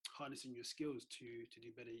harnessing your skills to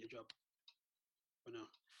do better at your job. But no,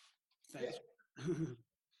 thanks. Yeah.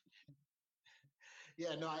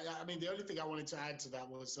 Yeah, no, I mean, the only thing I wanted to add to that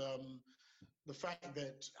was the fact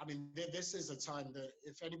that, I mean, this is a time that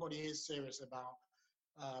if anybody is serious about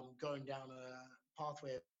going down a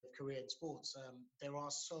pathway of career in sports, there are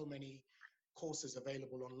so many courses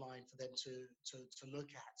available online for them to look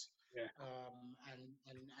at. Yeah.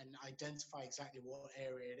 And identify exactly what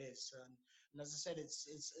area it is. And as I said,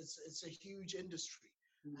 it's a huge industry.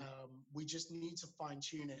 We just need to fine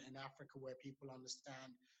tune it in Africa, where people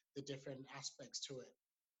understand the different aspects to it.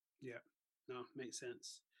 Yeah, no, makes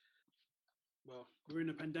sense. Well, we're in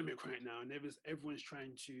a pandemic right now, and everyone's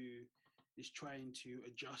trying to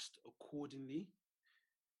adjust accordingly.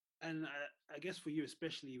 And I guess for you,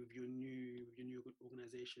 especially with your new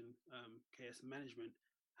organization, KS Management,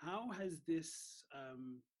 how has this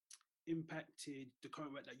impacted the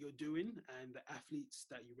current work that you're doing and the athletes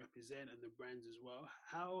that you represent and the brands as well?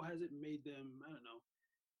 How has it made them, I don't know,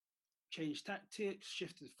 change tactics,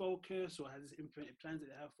 shifted focus, or has this implemented plans that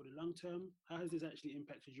they have for the long term? How has this actually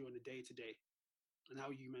impacted you on the day to day, and how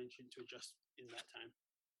you mentioned to adjust in that time?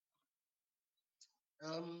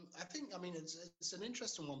 I think, I mean, it's an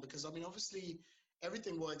interesting one, because, I mean, obviously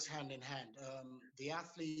everything works hand in hand. The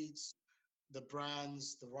athletes, the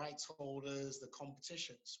brands, the rights holders, the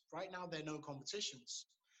competitions. Right now, there are no competitions.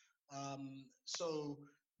 So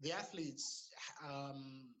the athletes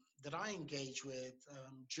that I engage with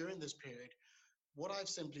during this period, what I've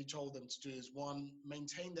simply told them to do is, one,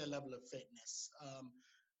 maintain their level of fitness,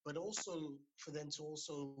 but also for them to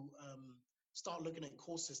also start looking at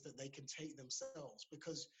courses that they can take themselves.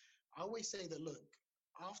 Because I always say that, look,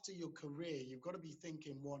 after your career, you've got to be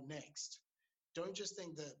thinking, what next? Don't just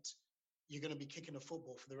think that you're going to be kicking a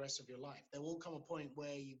football for the rest of your life. There will come a point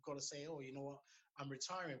where you've got to say, oh, you know what, I'm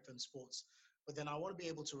retiring from sports, but then I want to be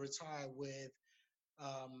able to retire with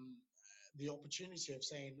the opportunity of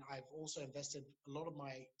saying, I've also invested a lot of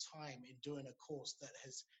my time in doing a course that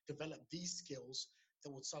has developed these skills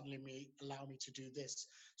that would suddenly allow me to do this.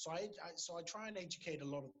 So I try and educate a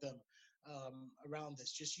lot of them around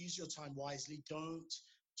this. Just use your time wisely. Don't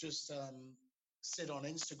just sit on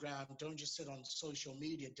Instagram. Don't just sit on social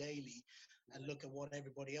media daily and look at what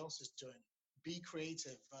everybody else is doing. Be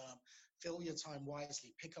creative. Fill your time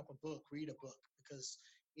wisely. Pick up a book. Read a book, because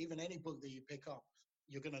even any book that you pick up,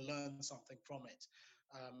 you're going to learn something from it.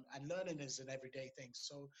 And learning is an everyday thing.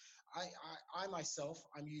 So I myself,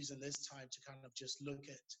 I'm using this time to kind of just look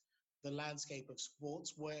at the landscape of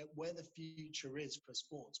sports, where the future is for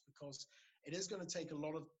sports, because it is going to take a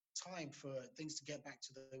lot of time for things to get back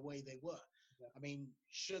to the way they were. Yeah. I mean,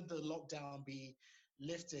 should the lockdown be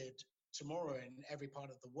lifted tomorrow in every part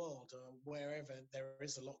of the world, or wherever there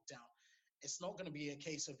is a lockdown, it's not going to be a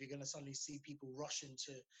case of you're going to suddenly see people rushing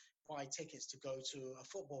to buy tickets to go to a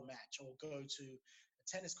football match, or go to a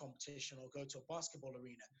tennis competition, or go to a basketball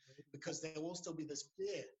arena, because there will still be this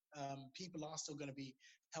fear. People are still going to be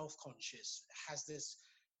health conscious. Has this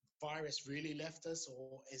virus really left us,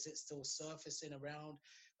 or is it still surfacing around?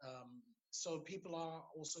 So people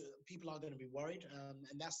are going to be worried,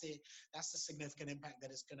 and that's the significant impact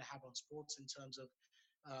that it's going to have on sports in terms of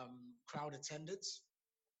crowd attendance.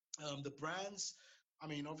 The brands, I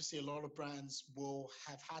mean, obviously a lot of brands will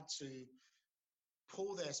have had to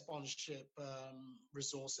pull their sponsorship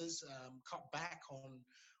resources, cut back on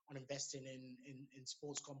investing in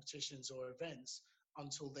sports competitions or events,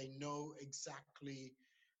 until they know exactly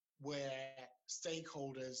where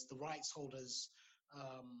stakeholders, the rights holders,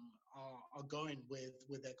 are going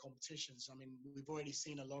with their competitions. I mean, we've already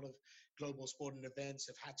seen a lot of global sporting events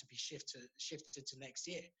have had to be shifted to next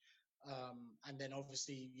year. And then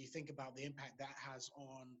obviously you think about the impact that has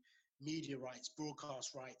on media rights,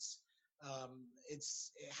 broadcast rights. It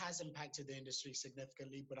has impacted the industry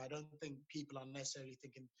significantly, but I don't think people are necessarily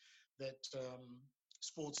thinking that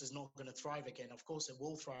sports is not going to thrive again. Of course it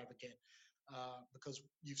will thrive again, because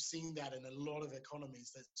you've seen that in a lot of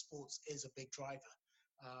economies, that sports is a big driver,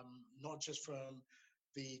 not just from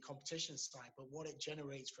the competition side, but what it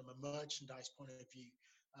generates from a merchandise point of view,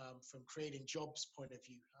 from creating jobs point of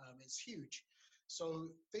view, it's huge. So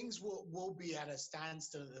things will be at a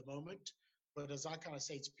standstill at the moment, but as I kind of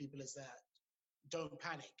say to people is that don't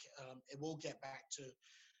panic. It will get back to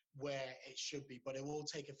where it should be, but it will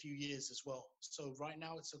take a few years as well. So right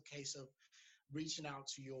now it's a case of reaching out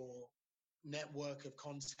to your network of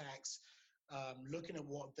contacts, looking at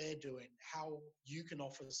what they're doing, how you can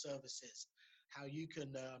offer services, how you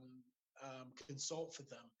can consult for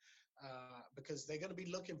them, because they're going to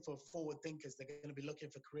be looking for forward thinkers. They're going to be looking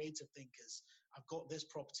for creative thinkers. I've got this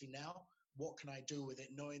property now. What can I do with it,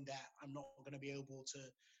 knowing that I'm not going to be able to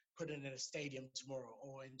put it in a stadium tomorrow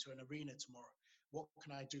or into an arena tomorrow? What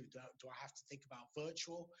can I do? Do I have to think about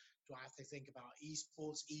virtual? Do I have to think about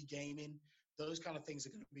esports, e-gaming? Those kind of things are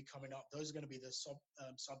going to be coming up. Those are going to be the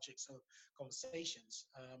subjects of conversations.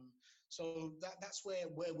 So that's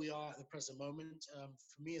where we are at the present moment.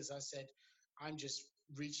 For me, as I said, I'm just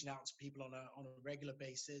reaching out to people on a regular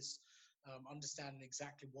basis, understanding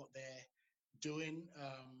exactly what they're doing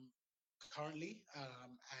currently,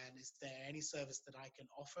 and is there any service that I can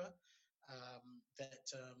offer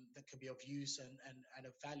that can be of use and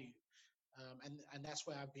of value. And that's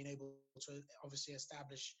where I've been able to obviously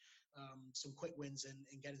establish some quick wins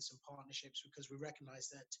in getting some partnerships, because we recognize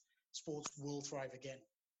that sports will thrive again.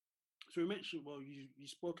 So we mentioned, well, you've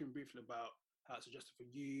spoken briefly about how it's adjusted for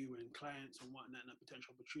you and clients and whatnot and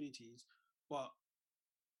potential opportunities, but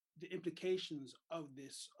the implications of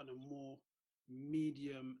this on a more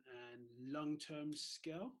medium and long-term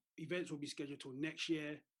scale. Events will be scheduled till next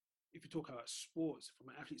year. If you talk about sports from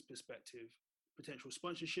an athlete's perspective, potential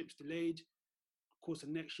sponsorships delayed. Of course, of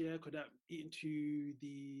next year, could that eat into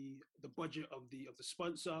the budget of the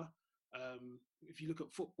sponsor? If you look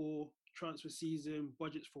at football, transfer season,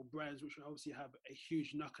 budgets for brands, which will obviously have a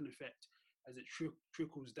huge knock-on effect as it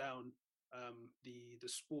trickles down the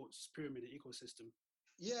sports pyramid and ecosystem.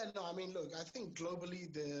 Yeah, no, I mean, look, I think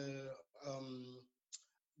globally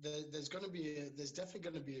there's definitely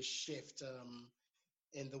going to be a shift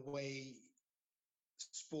in the way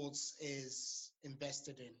sports is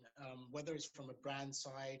invested in, whether it's from a brand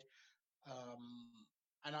side.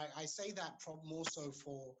 And I say that more so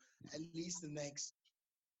for at least the next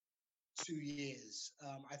 2 years.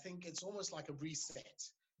 I think it's almost like a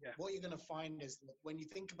reset. Yeah. What you're going to find is that when you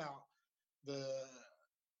think about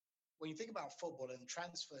football and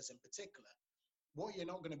transfers in particular, what you're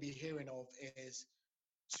not going to be hearing of is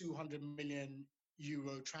 200 million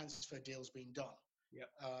euro transfer deals being done. Yeah.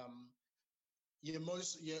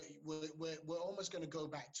 We're almost going to go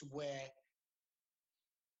back to where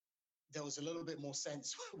there was a little bit more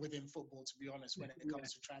sense within football, to be honest, when it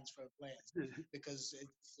comes to transfer players, because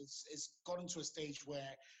it's gotten to a stage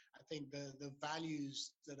where I think the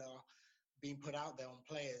values that are being put out there on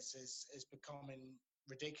players is becoming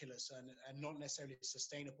ridiculous and not necessarily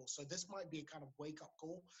sustainable. So this might be a kind of wake-up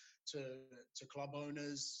call to club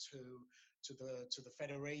owners, to the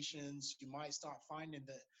federations. You might start finding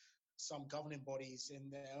that some governing bodies in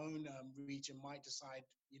their own region might decide,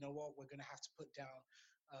 you know what, we're going to have to put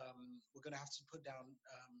down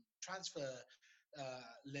transfer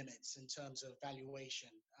limits in terms of valuation.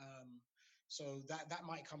 So that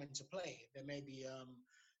might come into play. There may be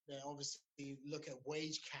they obviously look at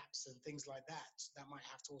wage caps and things like that. That might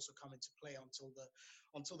have to also come into play until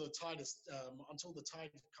the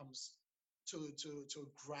tide comes to a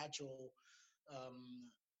gradual,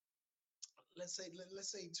 let's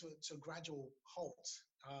say to a gradual halt.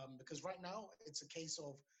 Because right now it's a case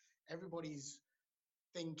of everybody's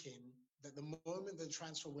thinking that the moment the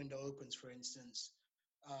transfer window opens, for instance,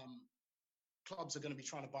 clubs are going to be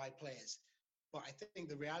trying to buy players. But I think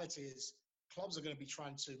the reality is clubs are going to be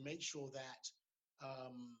trying to make sure that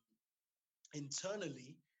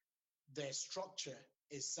internally their structure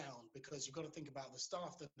is sound, because you've got to think about the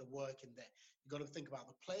staff that are working there. You've got to think about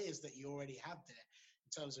the players that you already have there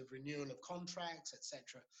in terms of renewal of contracts,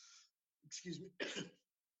 etc. Excuse me.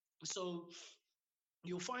 So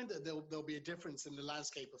you'll find that there'll be a difference in the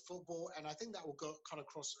landscape of football, and I think that will go cut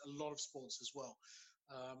across a lot of sports as well.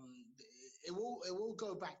 It will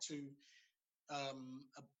go back to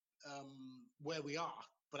where we are,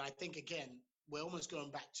 but I think again we're almost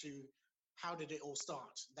going back to how did it all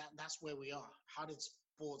start? That's where we are. How did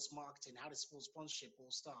sports marketing, how did sports sponsorship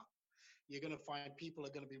all start? You're going to find people are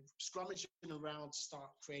going to be scrummaging around to start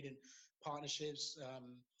creating partnerships,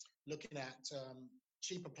 looking at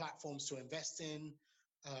cheaper platforms to invest in,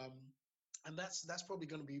 and that's probably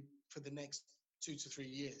going to be for the next 2 to 3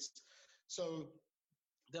 years. So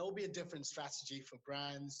there will be a different strategy for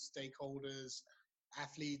brands, stakeholders,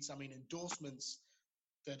 athletes. I mean, endorsements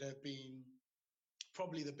that have been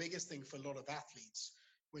probably the biggest thing for a lot of athletes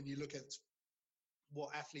when you look at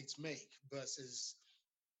what athletes make versus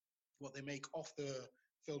what they make off the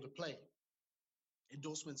field of play.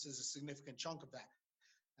 Endorsements is a significant chunk of that,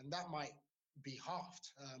 and that might be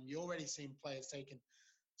halved. You're already seeing players taking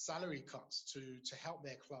salary cuts to help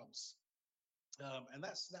their clubs, and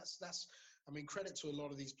that's. I mean, credit to a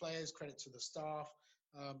lot of these players, credit to the staff,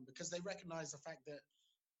 because they recognize the fact that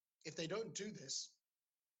if they don't do this,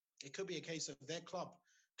 it could be a case of their club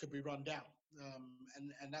could be run down,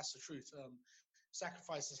 and that's the truth.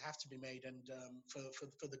 Sacrifices have to be made, and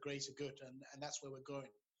for the greater good, and that's where we're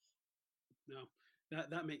going. No,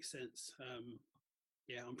 that makes sense.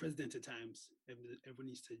 Yeah, unprecedented times. Everyone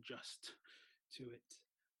needs to adjust to it.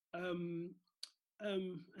 And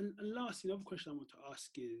lastly, another question I want to ask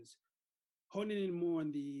is honing in more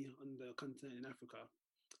on the continent in Africa,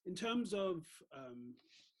 in terms of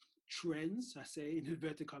trends, I say in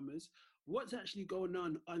inverted commas, what's actually going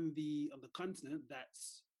on the continent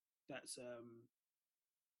that's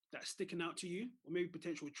sticking out to you, or maybe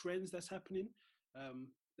potential trends that's happening,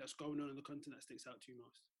 that's going on in the continent that sticks out to you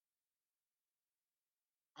most?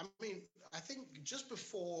 I mean, I think just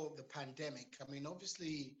before the pandemic, I mean,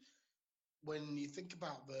 obviously, when you think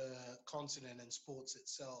about the continent and sports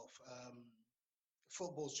itself,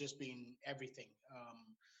 football's just been everything,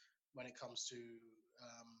 when it comes to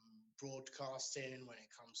broadcasting, when it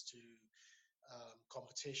comes to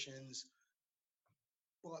competitions.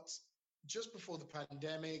 But just before the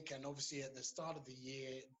pandemic, and obviously at the start of the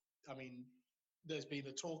year, I mean, there's been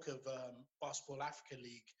the talk of Basketball Africa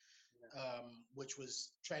League, which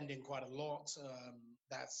was trending quite a lot.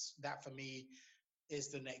 That for me is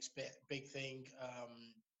the next big thing,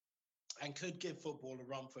 and could give football a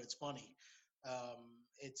run for its money.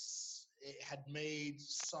 It had made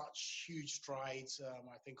such huge strides.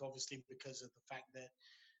 I think obviously because of the fact that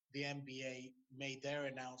the NBA made their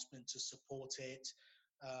announcement to support it,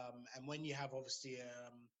 and when you have obviously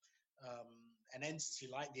an entity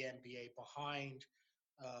like the NBA behind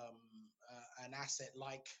an asset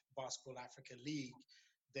like Basketball Africa League,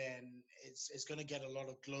 then it's going to get a lot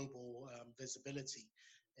of global visibility.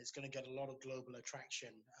 It's going to get a lot of global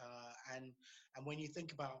attraction. And when you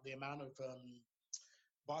think about the amount of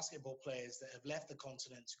basketball players that have left the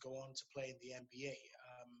continent to go on to play in the NBA,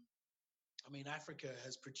 I mean, Africa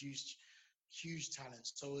has produced huge talent.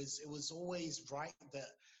 So it was always right that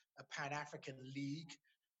a Pan-African league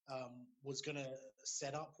was going to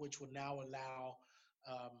set up, which would now allow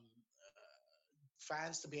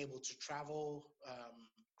fans to be able to travel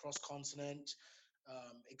cross-continent,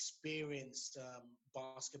 experience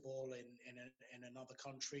basketball in another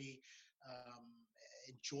country,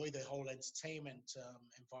 enjoy the whole entertainment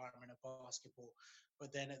environment of basketball.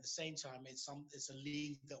 But then at the same time, it's a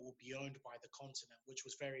league that will be owned by the continent, which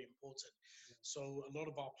was very important. Yeah. So a lot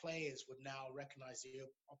of our players would now recognize the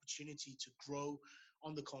opportunity to grow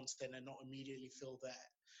on the continent and not immediately feel that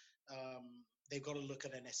they've got to look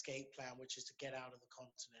at an escape plan, which is to get out of the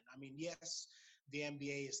continent. I mean, yes, the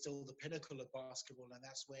NBA is still the pinnacle of basketball, and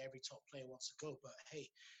that's where every top player wants to go. But hey,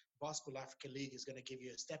 Basketball Africa League is going to give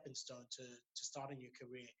you a stepping stone to starting your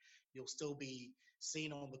career. You'll still be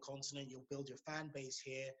seen on the continent. You'll build your fan base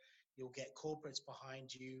here. You'll get corporates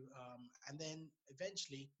behind you. And then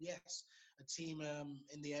eventually, yes, a team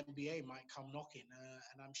in the NBA might come knocking.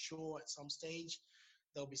 And I'm sure at some stage,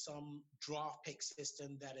 there'll be some draft pick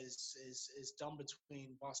system that is done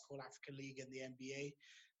between Basketball Africa League and the NBA,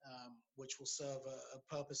 which will serve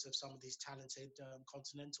a purpose of some of these talented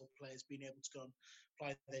continental players being able to go and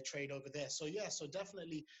apply their trade over there. So yeah, so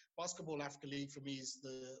definitely Basketball Africa League for me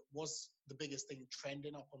was the biggest thing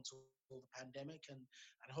trending up until the pandemic, and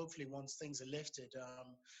hopefully once things are lifted,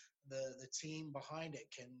 the team behind it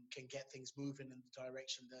can get things moving in the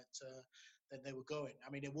direction that they were going. I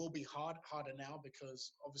mean, it will be harder now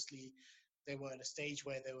because obviously they were at a stage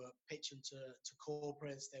where they were pitching to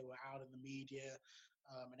corporates, they were out in the media,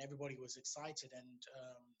 and everybody was excited. And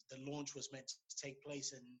the launch was meant to take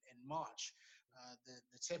place in March,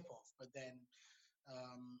 the tip-off. But then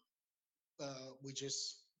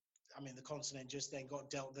the continent just then got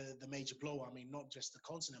dealt the major blow. I mean, not just the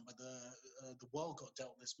continent, but the world got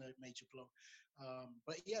dealt this major blow.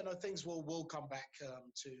 But yeah, no, things will come back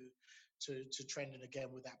to trending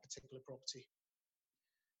again with that particular property.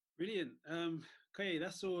 Brilliant. Okay,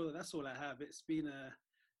 that's all I have. It's been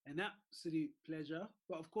an absolute pleasure.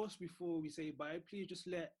 But of course, before we say bye, please just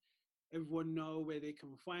let everyone know where they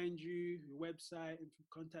can find you, your website, and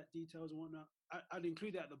contact details and whatnot. I'd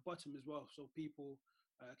include that at the bottom as well, so people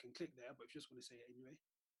can click there. But if you just want to say it anyway.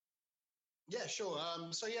 Yeah, sure.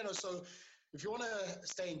 So If you want to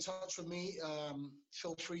stay in touch with me,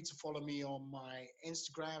 feel free to follow me on my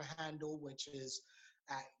Instagram handle, which is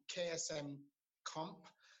at KSM Comp,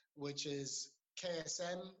 which is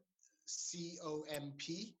KSM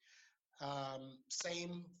COMP.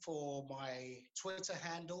 Same for my Twitter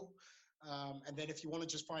handle. And then if you want to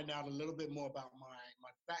just find out a little bit more about my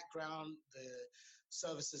background, the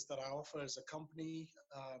services that I offer as a company,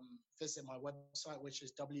 visit my website, which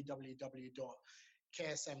is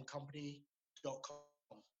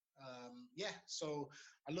www.ksmcompany.com. So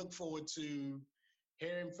I look forward to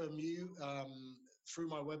hearing from you. Through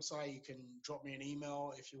my website, you can drop me an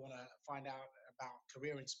email if you want to find out about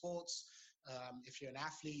career in sports. If you're an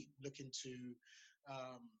athlete looking to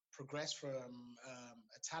progress from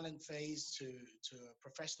a talent phase to a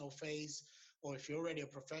professional phase, or if you're already a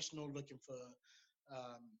professional looking for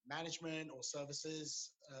management or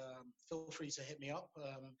services, feel free to hit me up.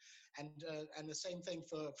 And the same thing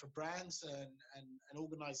for brands and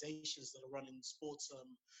organizations that are running sports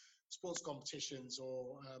competitions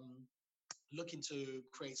or looking to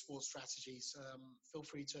create sports strategies. Feel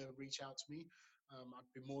free to reach out to me.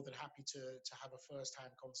 I'd be more than happy to have a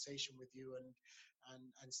first-hand conversation with you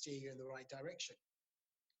and steer you in the right direction.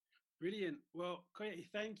 Brilliant. Well, Koye,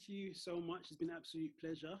 thank you so much. It's been an absolute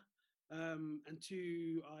pleasure. And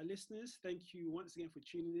to our listeners, thank you once again for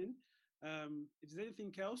tuning in. If there's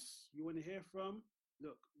anything else you want to hear from,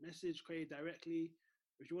 look, message Koye directly.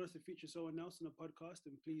 If you want us to feature someone else on the podcast,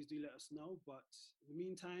 then please do let us know. But in the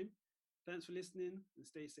meantime, thanks for listening and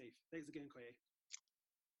stay safe. Thanks again, Koye.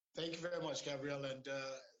 Thank you very much, Gabriel, and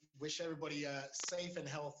wish everybody safe and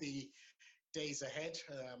healthy days ahead,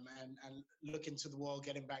 and look into the world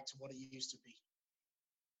getting back to what it used to be.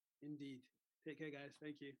 Indeed. Take care, guys.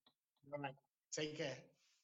 Thank you. All right. Take care.